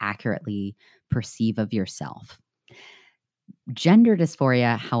able to accurately perceive of yourself. Gender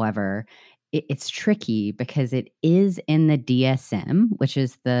dysphoria, however, it's tricky because it is in the DSM, which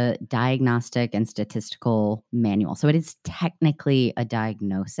is the Diagnostic and Statistical Manual. So it is technically a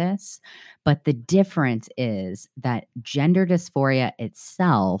diagnosis, but the difference is that gender dysphoria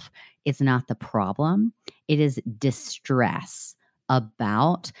itself is not the problem. It is distress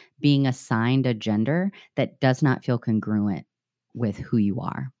about being assigned a gender that does not feel congruent with who you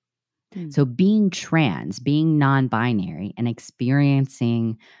are. So being trans, being non-binary, and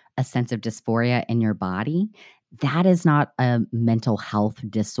experiencing a sense of dysphoria in your body, that is not a mental health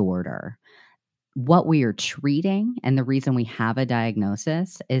disorder. What we are treating, and the reason we have a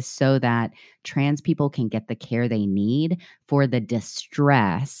diagnosis, is so that trans people can get the care they need for the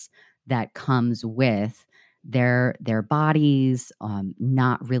distress that comes with their bodies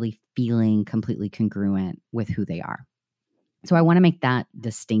not really feeling completely congruent with who they are. So I want to make that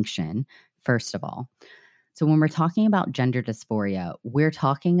distinction, first of all. So when we're talking about gender dysphoria, we're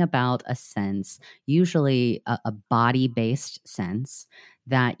talking about a sense, usually a body-based sense,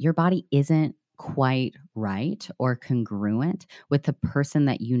 that your body isn't quite right or congruent with the person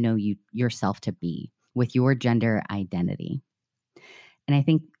that you know yourself to be, with your gender identity. And I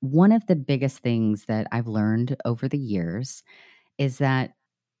think one of the biggest things that I've learned over the years is that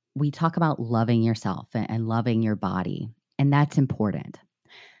we talk about loving yourself and loving your body, and that's important.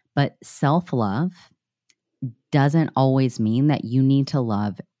 But self-love doesn't always mean that you need to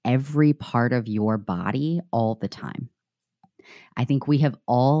love every part of your body all the time. I think we have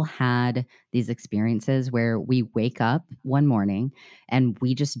all had these experiences where we wake up one morning and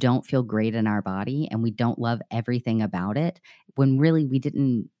we just don't feel great in our body and we don't love everything about it, when really we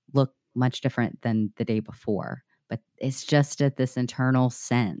didn't look much different than the day before. But it's just at this internal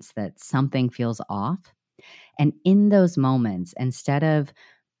sense that something feels off. And in those moments, instead of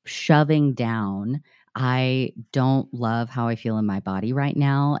shoving down, I don't love how I feel in my body right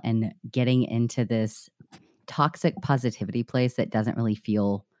now, and getting into this toxic positivity place that doesn't really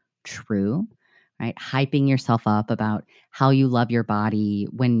feel true, right? Hyping yourself up about how you love your body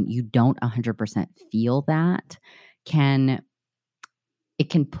when you don't 100% feel that can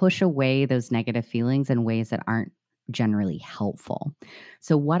push away those negative feelings in ways that aren't generally helpful.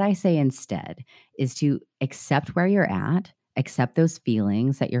 So what I say instead is to accept where you're at, accept those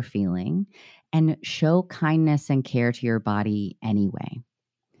feelings that you're feeling, and show kindness and care to your body anyway.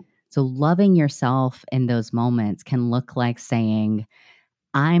 So loving yourself in those moments can look like saying,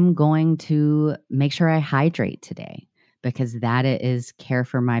 I'm going to make sure I hydrate today because that is care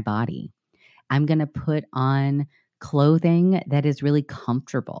for my body. I'm going to put on clothing that is really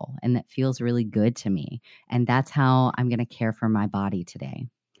comfortable and that feels really good to me. And that's how I'm going to care for my body today.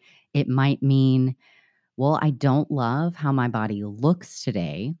 It might mean, well, I don't love how my body looks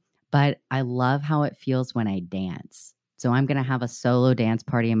today, but I love how it feels when I dance. So I'm going to have a solo dance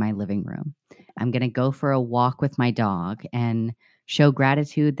party in my living room. I'm going to go for a walk with my dog and show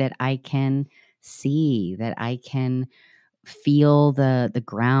gratitude that I can see, that I can feel the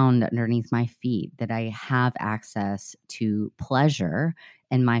ground underneath my feet, that I have access to pleasure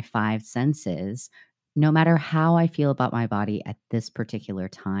in my five senses, no matter how I feel about my body at this particular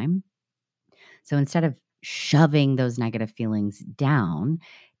time. So instead of shoving those negative feelings down,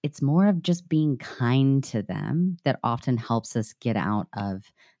 it's more of just being kind to them that often helps us get out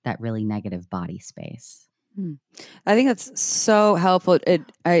of that really negative body space. I think that's so helpful.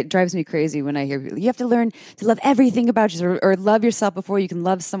 It drives me crazy when I hear people, you have to learn to love everything about you or love yourself before you can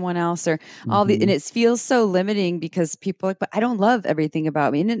love someone else or all the, and it feels so limiting because people are like, but I don't love everything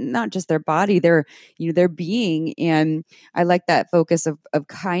about me, and not just their body, their being. And I like that focus of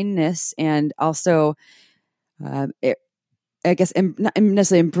kindness and also, I guess not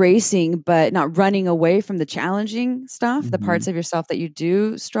necessarily embracing, but not running away from the challenging stuff, the parts of yourself that you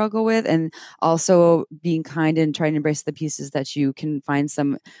do struggle with, and also being kind and trying to embrace the pieces that you can find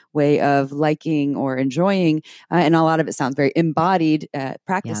some way of liking or enjoying. And a lot of it sounds very embodied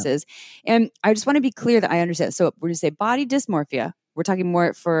practices. Yeah. And I just want to be clear that I understand. So we're going to say body dysmorphia. We're talking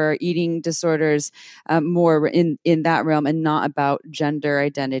more for eating disorders, more in that realm, and not about gender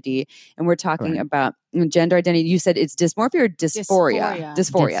identity. And we're talking about gender identity. You said it's dysmorphia or dysphoria?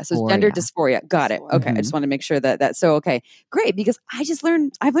 Dysphoria. So it's gender dysphoria. Got it. Okay. I just want to make sure that. So okay, great. Because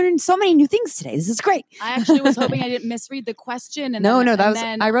I've learned so many new things today. This is great. I actually was hoping I didn't misread the question. And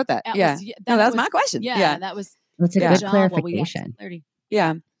I wrote that. That was my question. Yeah. That was. That's a good clarification.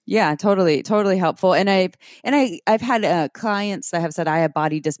 Yeah, totally helpful. And I've had clients that have said I have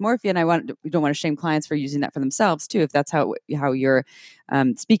body dysmorphia, and we don't want to shame clients for using that for themselves too. If that's how you're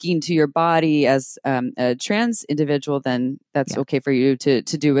speaking to your body as a trans individual, then that's okay for you to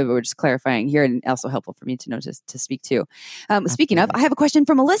do it. But we're just clarifying here, and also helpful for me to know to speak to. Speaking of, I have a question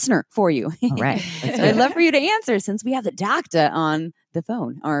from a listener for you. All right, I'd love for you to answer since we have the doctor on the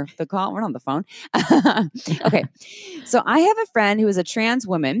phone or the call. We're not on the phone. Okay. So I have a friend who is a trans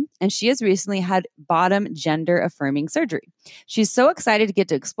woman, and she has recently had bottom gender affirming surgery. She's so excited to get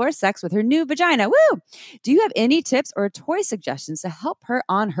to explore sex with her new vagina. Woo! Do you have any tips or toy suggestions to help her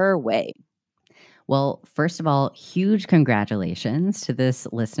on her way? Well, first of all, huge congratulations to this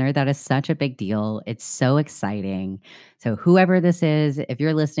listener. That is such a big deal. It's so exciting. So whoever this is, if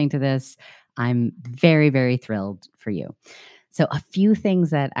you're listening to this, I'm very, very thrilled for you. So a few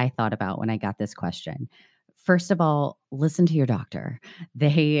things that I thought about when I got this question. First of all, listen to your doctor.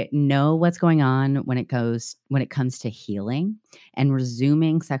 They know what's going on when it comes to healing, and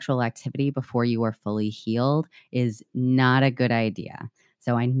resuming sexual activity before you are fully healed is not a good idea.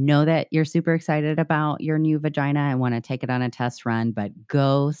 So I know that you're super excited about your new vagina and want to take it on a test run, but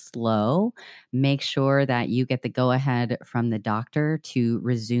go slow. Make sure that you get the go-ahead from the doctor to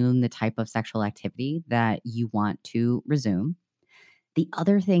resume the type of sexual activity that you want to resume. The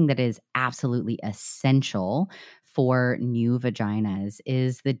other thing that is absolutely essential for new vaginas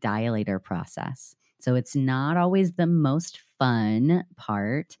is the dilator process. So it's not always the most fun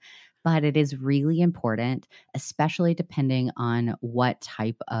part, but it is really important, especially depending on what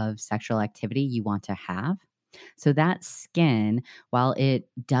type of sexual activity you want to have. So that skin, while it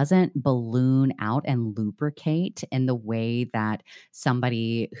doesn't balloon out and lubricate in the way that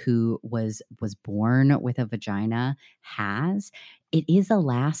somebody who was born with a vagina has, it is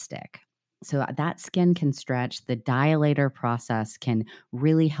elastic. So that skin can stretch. The dilator process can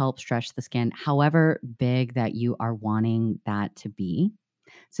really help stretch the skin, however big that you are wanting that to be.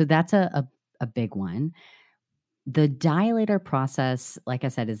 So that's a big one. The dilator process, like I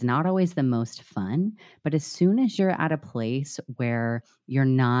said, is not always the most fun, but as soon as you're at a place where you're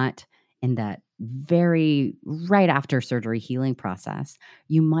not in that very right after surgery healing process,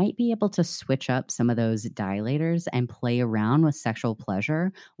 you might be able to switch up some of those dilators and play around with sexual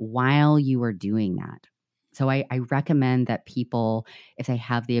pleasure while you are doing that. So I recommend that people, if they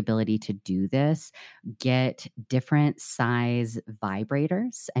have the ability to do this, get different size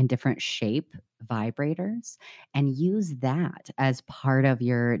vibrators and different shape vibrators and use that as part of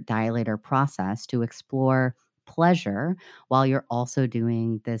your dilator process to explore pleasure while you're also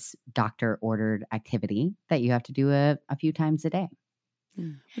doing this doctor ordered activity that you have to do a few times a day.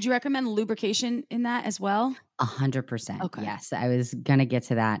 Would you recommend lubrication in that as well? 100%. Okay. Yes, I was going to get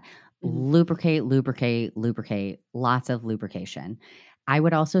to that. Lubricate, lubricate, lubricate, lots of lubrication. I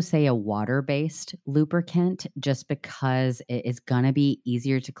would also say a water-based lubricant just because it is going to be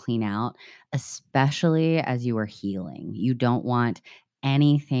easier to clean out, especially as you are healing. You don't want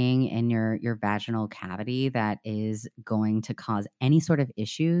anything in your vaginal cavity that is going to cause any sort of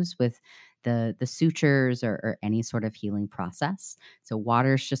issues with the sutures or any sort of healing process. So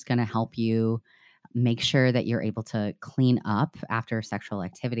water is just going to help you make sure that you're able to clean up after sexual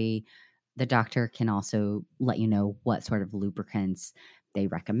activity. The doctor can also let you know what sort of lubricants they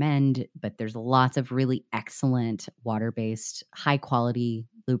recommend, but there's lots of really excellent water-based, high-quality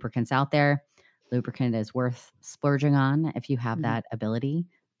lubricants out there. Lubricant is worth splurging on if you have that ability.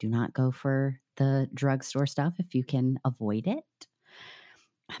 Do not go for the drugstore stuff if you can avoid it.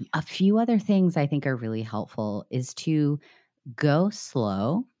 A few other things I think are really helpful is to go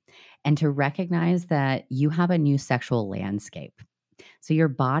slow and to recognize that you have a new sexual landscape. So your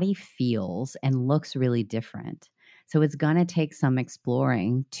body feels and looks really different. So it's going to take some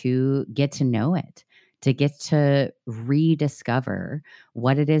exploring to get to know it, to get to rediscover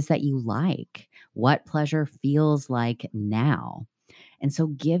what it is that you like, what pleasure feels like now. And so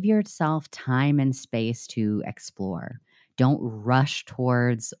give yourself time and space to explore. Don't rush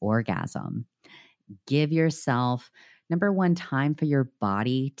towards orgasm. Give yourself, number one, time for your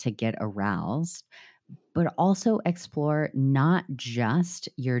body to get aroused, but also explore not just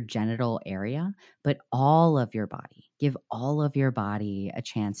your genital area, but all of your body. Give all of your body a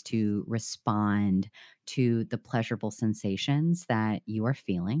chance to respond to the pleasurable sensations that you are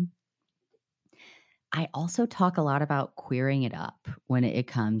feeling. I also talk a lot about queering it up when it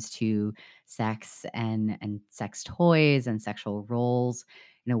comes to sex and sex toys and sexual roles.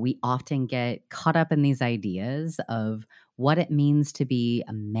 You know, we often get caught up in these ideas of what it means to be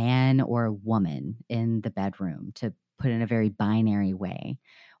a man or a woman in the bedroom, to put in a very binary way,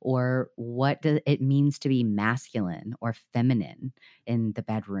 or what it means to be masculine or feminine in the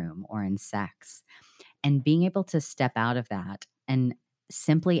bedroom or in sex. And being able to step out of that and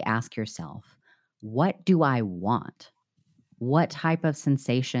simply ask yourself, what do I want? What type of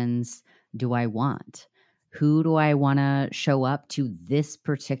sensations do I want? Who do I want to show up to this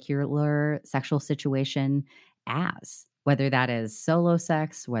particular sexual situation as? Whether that is solo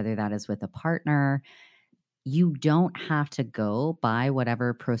sex, whether that is with a partner, you don't have to go by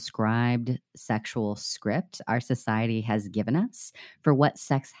whatever prescribed sexual script our society has given us for what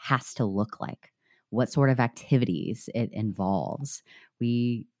sex has to look like, what sort of activities it involves.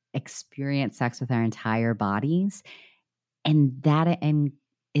 We experience sex with our entire bodies, and that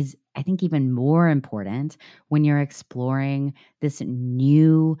is, I think, even more important when you're exploring this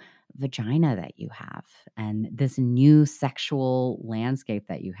new vagina that you have and this new sexual landscape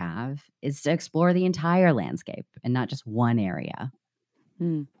that you have, is to explore the entire landscape and not just one area.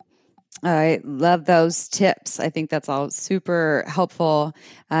 I love those tips. I think that's all super helpful.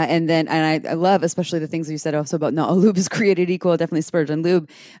 And I love especially the things you said also about not all lube is created equal. Definitely splurge on lube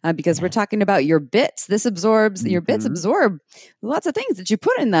because we're talking about your bits. This absorbs, your bits absorb lots of things that you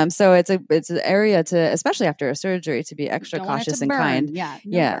put in them. So it's an area to, especially after a surgery, to be extra cautious and kind.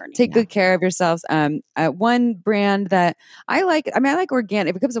 Take good care of yourselves. One brand that I like, I like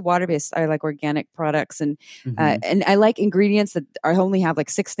organic. If it comes to water-based, I like organic products and I like ingredients that only have like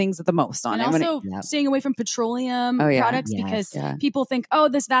 6 things at the most on and it. Also staying away from petroleum products because people think, oh,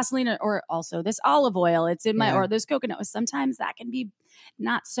 this Vaseline or also this olive oil, it's in my, or this coconut. Sometimes that can be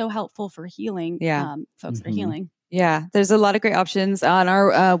not so helpful for healing folks that are healing. Yeah, there's a lot of great options on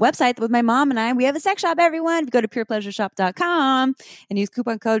our website with my mom and I. We have a sex shop, everyone. Go to purepleasureshop.com and use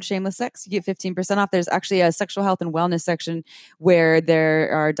coupon code shamelesssex. You get 15% off. There's actually a sexual health and wellness section where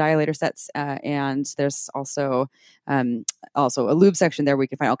there are dilator sets and there's also a lube section there where you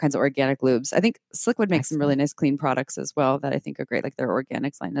can find all kinds of organic lubes. I think Slickwood makes some really nice clean products as well that I think are great, like their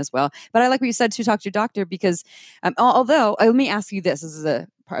organics line as well. But I like what you said to talk to your doctor because although, let me ask you this. This is a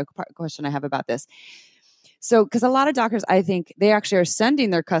question I have about this. So, because a lot of doctors, I think they actually are sending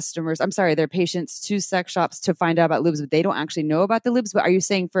their patients to sex shops to find out about lubes, but they don't actually know about the lubes. But are you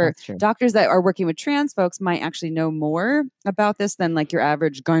saying for doctors that are working with trans folks might actually know more about this than like your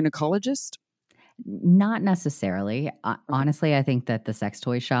average gynecologist? Not necessarily. Honestly, I think that the sex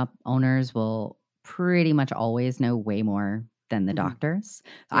toy shop owners will pretty much always know way more than the doctors.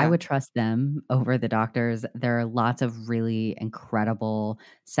 I would trust them over the doctors. There are lots of really incredible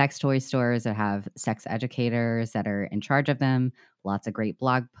sex toy stores that have sex educators that are in charge of them. Lots of great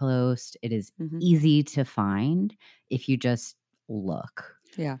blog posts. It is easy to find if you just look.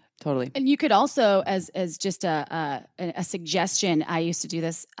 Yeah, totally. And you could also, as just a suggestion, I used to do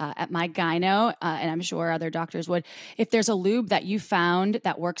this at my gyno, and I'm sure other doctors would. If there's a lube that you found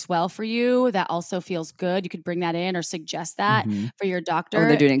that works well for you, that also feels good, you could bring that in or suggest that for your doctor. Oh,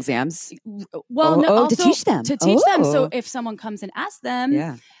 they're doing exams? Well, also to teach them. To teach them. So if someone comes and asks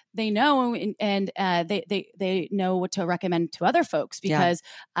them, they know, and they know what to recommend to other folks, because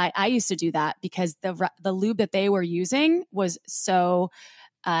I used to do that because the lube that they were using was so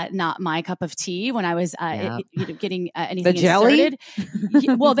not my cup of tea when I was getting anything the jelly?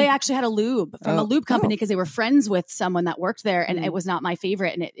 inserted. Well, they actually had a lube from a lube company because they were friends with someone that worked there, and it was not my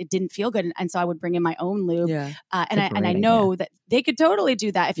favorite, and it didn't feel good, and so I would bring in my own lube. Yeah. And I know that they could totally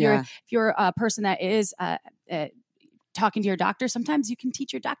do that if you're a person that is talking to your doctor. Sometimes you can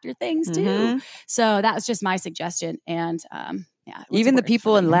teach your doctor things too. So that was just my suggestion, and even the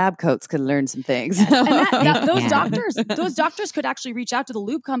people in lab coats could learn some things. Yes. And those doctors could actually reach out to the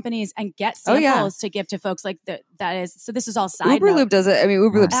lube companies and get samples to give to folks. Like so this is all side Uberlube does it. I mean,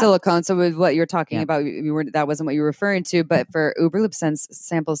 Uberlube silicone. So with what you're talking about, that wasn't what you were referring to, but for Uberlube sends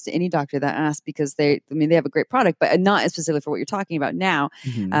samples to any doctor that asks, because they have a great product, but not specifically for what you're talking about now.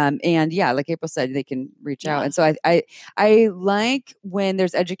 And like April said, they can reach out. And so I like when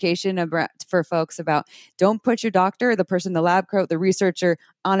there's education for folks about, don't put your doctor, the person in the lab coat, the researcher,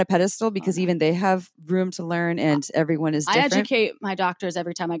 on a pedestal, because even they have room to learn, and everyone is different. I educate my doctors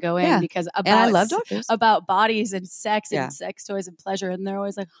every time I go in because I love doctors about bodies and sex and sex toys and pleasure, and they're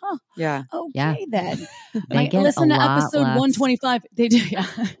always like, okay then. Listen to episode 125. They do,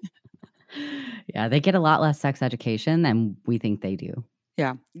 they get a lot less sex education than we think they do.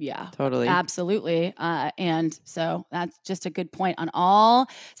 Yeah, totally. Absolutely. And so that's just a good point on all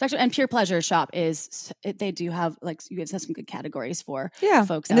spectrum. And Pure Pleasure Shop they do have, you guys have some good categories for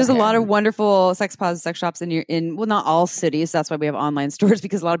folks. And there's a lot of wonderful sex positive sex shops not all cities. That's why we have online stores,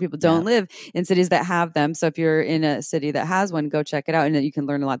 because a lot of people don't live in cities that have them. So if you're in a city that has one, go check it out, and you can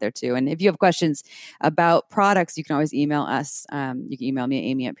learn a lot there too. And if you have questions about products, you can always email us. You can email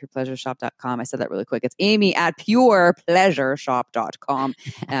me, Amy@purepleasureshop.com. I said that really quick. It's Amy@purepleasureshop.com.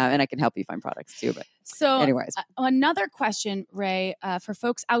 And I can help you find products too. But anyways, another question, Ray, for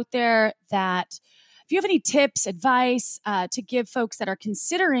folks out there, that if you have any tips, advice to give folks that are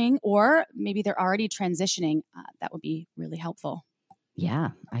considering, or maybe they're already transitioning, that would be really helpful. Yeah,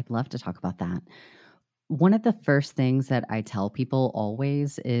 I'd love to talk about that. One of the first things that I tell people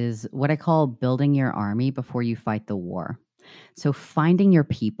always is what I call building your army before you fight the war. So finding your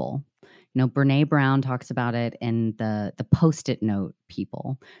people. Brene Brown talks about it in the Post-it note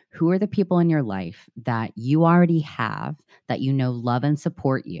people. Who are the people in your life that you already have, that love and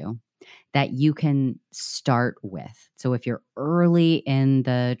support you, that you can start with? So if you're early in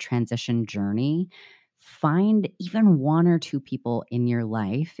the transition journey, find even one or two people in your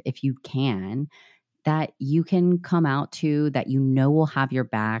life, if you can, that you can come out to, that will have your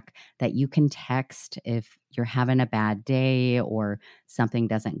back, that you can text if you're having a bad day or something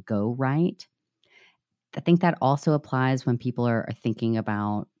doesn't go right. I think that also applies when people are thinking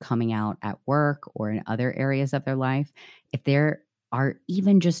about coming out at work or in other areas of their life. If there are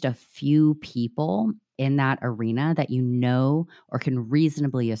even just a few people in that arena that or can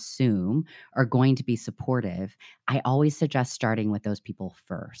reasonably assume are going to be supportive, I always suggest starting with those people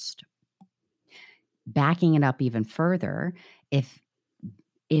first. Backing it up even further, if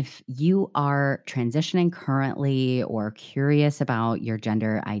you are transitioning currently or curious about your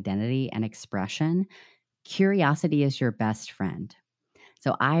gender identity and expression, curiosity is your best friend.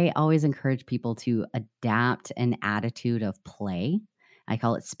 So I always encourage people to adapt an attitude of play. I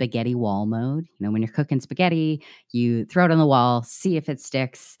call it spaghetti wall mode. When you're cooking spaghetti, you throw it on the wall, see if it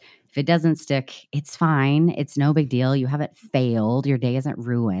sticks. If it doesn't stick, it's fine. It's no big deal. You haven't failed. Your day isn't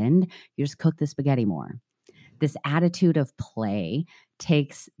ruined. You just cook the spaghetti more. This attitude of play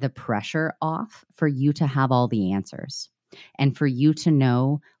takes the pressure off for you to have all the answers and for you to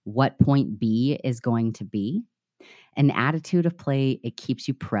know what point B is going to be. An attitude of play, it keeps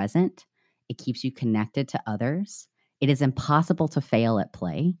you present. It keeps you connected to others. It is impossible to fail at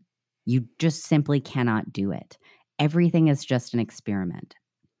play. You just simply cannot do it. Everything is just an experiment.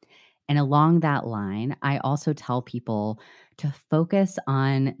 And along that line, I also tell people to focus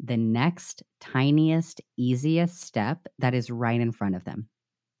on the next tiniest, easiest step that is right in front of them.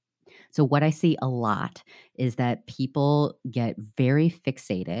 So what I see a lot is that people get very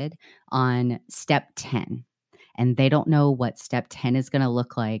fixated on step 10, and they don't know what step 10 is going to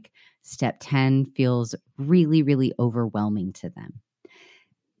look like. Step 10 feels really, really overwhelming to them.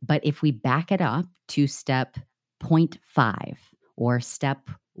 But if we back it up to step 0.5 or step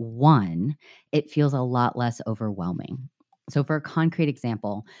 1, it feels a lot less overwhelming. So for a concrete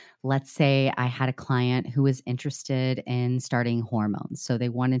example, let's say I had a client who was interested in starting hormones. So they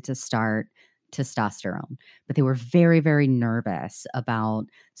wanted to start testosterone, but they were very, very nervous about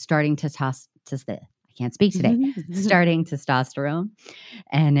starting I can't speak today, starting testosterone,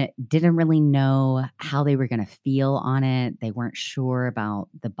 and didn't really know how they were going to feel on it. They weren't sure about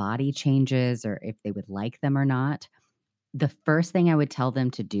the body changes or if they would like them or not. The first thing I would tell them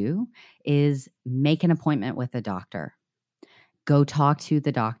to do is make an appointment with a doctor. Go talk to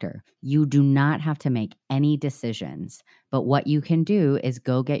the doctor. You do not have to make any decisions, but what you can do is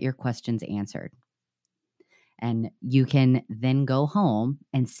go get your questions answered. And you can then go home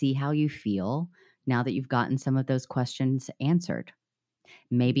and see how you feel now that you've gotten some of those questions answered.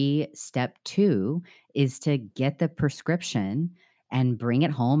 Maybe step 2 is to get the prescription and bring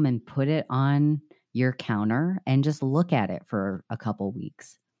it home and put it on your counter and just look at it for a couple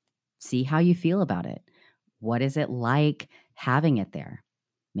weeks. See how you feel about it. What is it like having it there?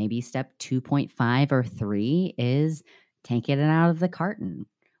 Maybe step 2.5 or 3 is taking it out of the carton,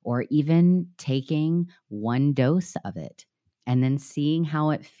 or even taking 1 dose of it and then seeing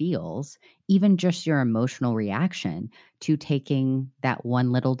how it feels, even just your emotional reaction to taking that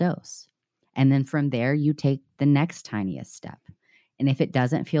 1 little dose. And then from there, you take the next tiniest step. And if it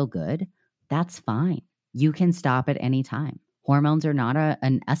doesn't feel good, that's fine. You can stop at any time. Hormones are not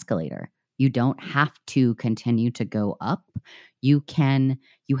an escalator. You don't have to continue to go up. You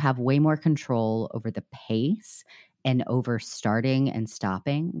have way more control over the pace and over starting and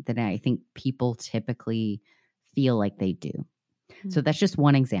stopping than I think people typically feel like they do. Mm-hmm. So that's just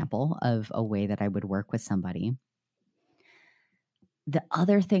one example of a way that I would work with somebody. The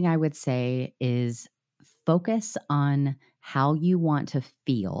other thing I would say is focus on how you want to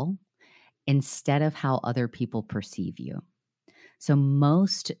feel instead of how other people perceive you. So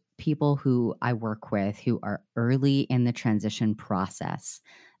most people who I work with who are early in the transition process,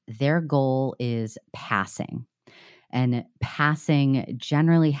 their goal is passing. And passing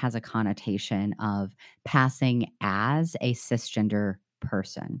generally has a connotation of passing as a cisgender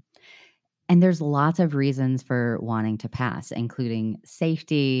person. And there's lots of reasons for wanting to pass, including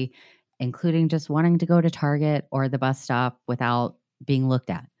safety, including just wanting to go to Target or the bus stop without being looked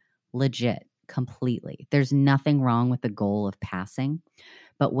at. Legit, completely. There's nothing wrong with the goal of passing.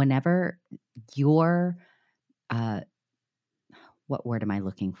 But whenever your, what word am I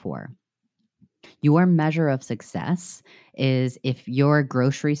looking for? Your measure of success is if your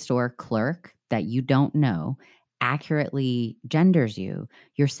grocery store clerk that you don't know accurately genders you,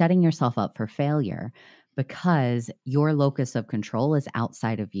 you're setting yourself up for failure because your locus of control is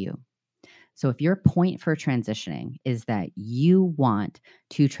outside of you. So if your point for transitioning is that you want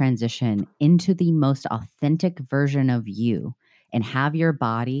to transition into the most authentic version of you and have your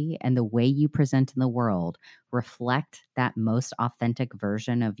body and the way you present in the world reflect that most authentic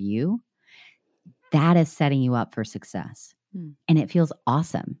version of you, that is setting you up for success. And it feels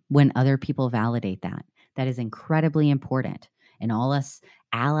awesome when other people validate that. That is incredibly important. And all us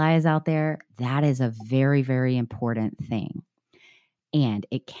allies out there, that is a very, very important thing. And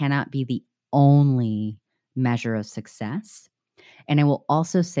it cannot be the only measure of success. And I will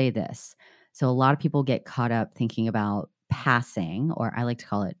also say this. So a lot of people get caught up thinking about passing, or I like to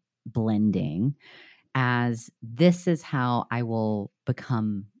call it blending, as this is how I will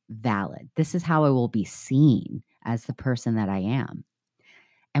become valid. This is how I will be seen as the person that I am.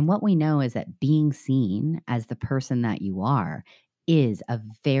 And what we know is that being seen as the person that you are is a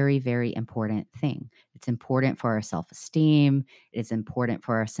very, very important thing. It's important for our self-esteem. It's important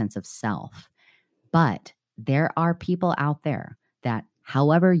for our sense of self. But there are people out there that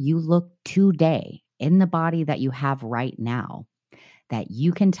however you look today in the body that you have right now, that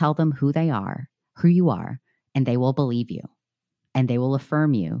you can tell them who they are, who you are, and they will believe you. And they will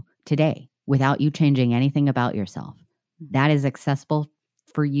affirm you today without you changing anything about yourself. That is accessible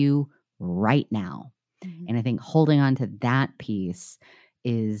for you right now. Mm-hmm. And I think holding on to that piece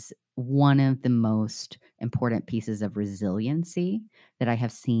is one of the most important pieces of resiliency that I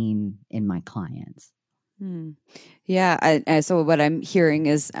have seen in my clients. Yeah. So what I'm hearing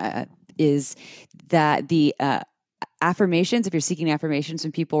is that the affirmations, if you're seeking affirmations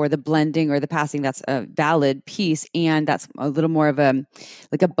from people, or the blending or the passing, that's a valid piece. And that's a little more of a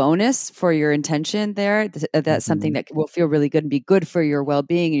bonus for your intention there. That's something that will feel really good and be good for your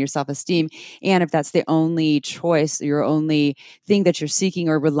well-being and your self-esteem. And if that's the only choice, your only thing that you're seeking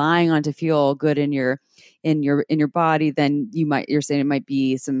or relying on to feel good in your body, then you're saying it might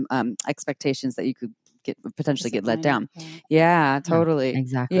be some expectations that you could potentially get let down. Yeah, totally. Yeah,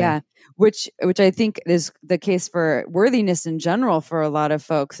 exactly. Yeah. Which I think is the case for worthiness in general for a lot of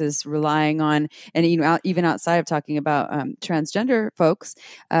folks, is relying on, and even outside of talking about transgender folks,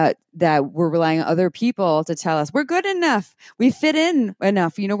 that we're relying on other people to tell us we're good enough, we fit in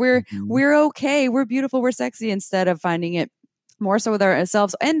enough, we're okay, we're beautiful, we're sexy, instead of finding it more so with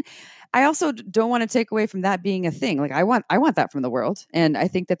ourselves. And I also don't want to take away from that being a thing. Like I want that from the world. And I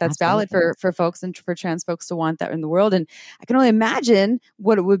think that that's valid for folks and for trans folks to want that in the world. And I can only imagine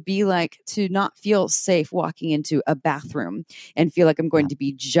what it would be like to not feel safe walking into a bathroom and feel like I'm going to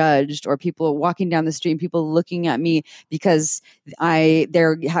be judged, or people walking down the street and people looking at me because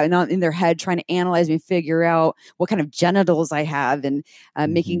they're not in their head trying to analyze me, figure out what kind of genitals I have, and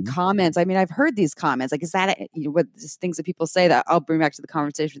making comments. I mean, I've heard these comments, like, is that what things that people say that I'll bring back to the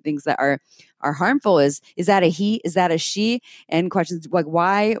conversation, things that are harmful, is that a he, is that a she, and questions like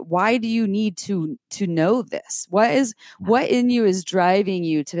why do you need to know this, what in you is driving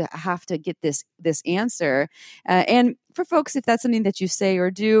you to have to get this answer, and for folks, if that's something that you say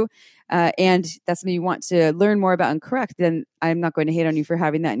or do, and that's something you want to learn more about and correct, then I'm not going to hate on you for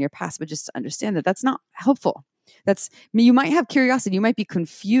having that in your past, but just to understand that that's not helpful. You might have curiosity, you might be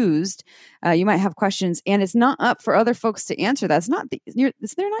confused, you might have questions, and it's not up for other folks to answer. They're not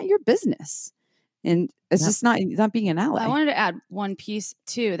your business, and it's just not being an ally. I wanted to add one piece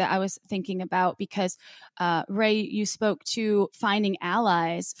too that I was thinking about, because Ray, you spoke to finding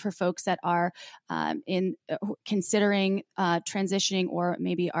allies for folks that are in considering transitioning, or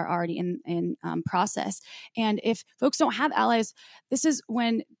maybe are already in process. And if folks don't have allies, this is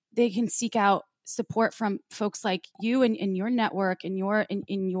when they can seek out support from folks like you and in your network, in your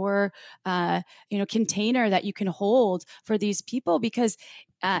container that you can hold for these people, because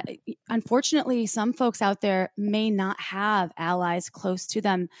unfortunately some folks out there may not have allies close to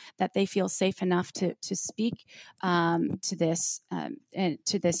them that they feel safe enough to speak to this and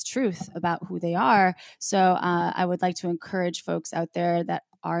to this truth about who they are. So I would like to encourage folks out there that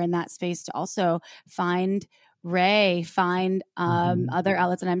are in that space to also find Ray, find other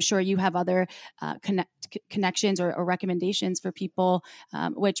outlets, and I'm sure you have other connections or recommendations for people,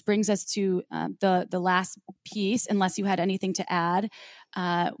 which brings us to the last piece, unless you had anything to add,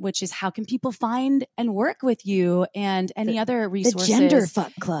 which is how can people find and work with you and any other resources? The Gender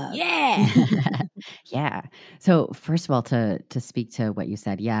Fuck Club. Yeah. Yeah. So first of all, to speak to what you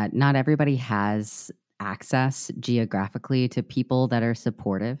said, not everybody has access geographically to people that are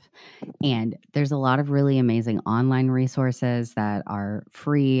supportive. And there's a lot of really amazing online resources that are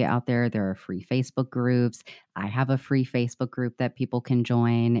free out there. There are free Facebook groups. I have a free Facebook group that people can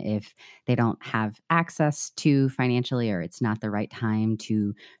join if they don't have access to financially, or it's not the right time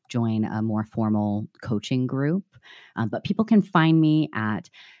to join a more formal coaching group. But people can find me at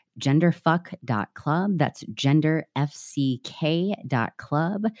genderfuck.club. That's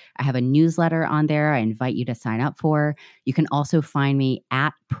genderfck.club. I have a newsletter on there I invite you to sign up for. You can also find me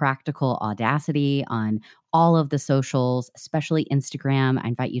at Practical Audacity on all of the socials, especially Instagram. I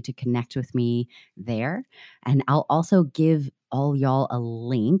invite you to connect with me there. And I'll also give all y'all a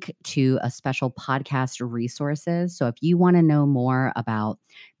link to a special podcast resources. So if you want to know more about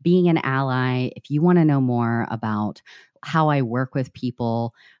being an ally, if you want to know more about how I work with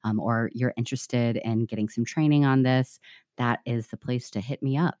people, or you're interested in getting some training on this, that is the place to hit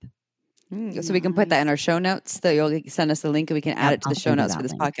me up. So we can put that in our show notes. So you'll send us the link and we can add it to the show notes for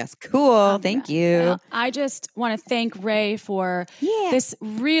this podcast. Cool. Thank you. Well, I just want to thank Ray for this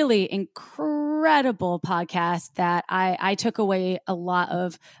really incredible podcast that I took away a lot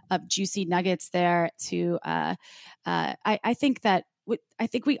of juicy nuggets there to, I think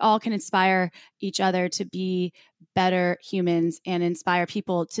we all can inspire each other to be better humans and inspire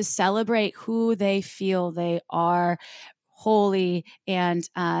people to celebrate who they feel they are, wholly. And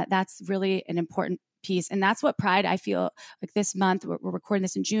that's really an important piece. And that's what Pride, I feel like this month, we're recording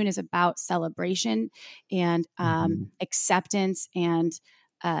this in June, is about celebration and acceptance. And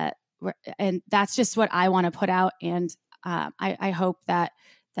that's just what I want to put out. And I hope that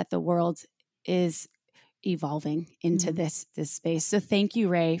the world is evolving into this space. So thank you,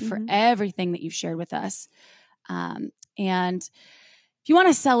 Ray, for everything that you've shared with us. And if you want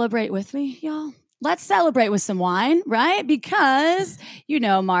to celebrate with me, y'all, let's celebrate with some wine, right? Because,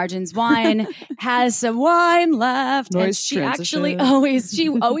 Margins Wine has some wine left. Nice and she transition. she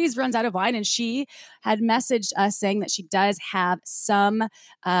always runs out of wine. And she had messaged us saying that she does have some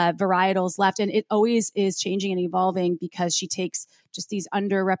varietals left. And it always is changing and evolving because she takes just these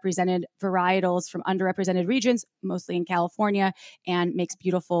underrepresented varietals from underrepresented regions, mostly in California, and makes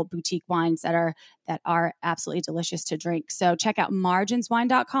beautiful boutique wines that are absolutely delicious to drink. So check out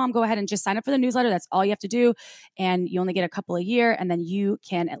marginswine.com. Go ahead and just sign up for the newsletter. That's all you have to do. And you only get a couple a year, and then you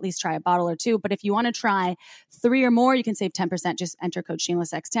can at least try a bottle or two. But if you want to try 3 or more, you can save 10%. Just enter code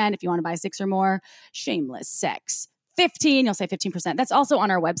ShamelessSex10. If you want to buy 6 or more, ShamelessSex15, you'll save 15%. That's also on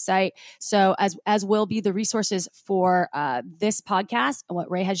our website. So as will be the resources for this podcast and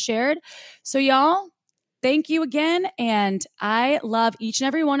what Ray has shared. So y'all, thank you again. And I love each and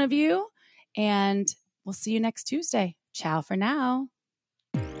every one of you. And we'll see you next Tuesday. Ciao for now.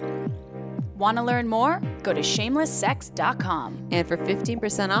 Want to learn more? Go to shamelesssex.com. And for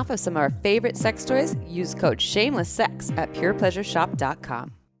 15% off of some of our favorite sex toys, use code SHAMELESSSEX at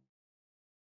purepleasureshop.com.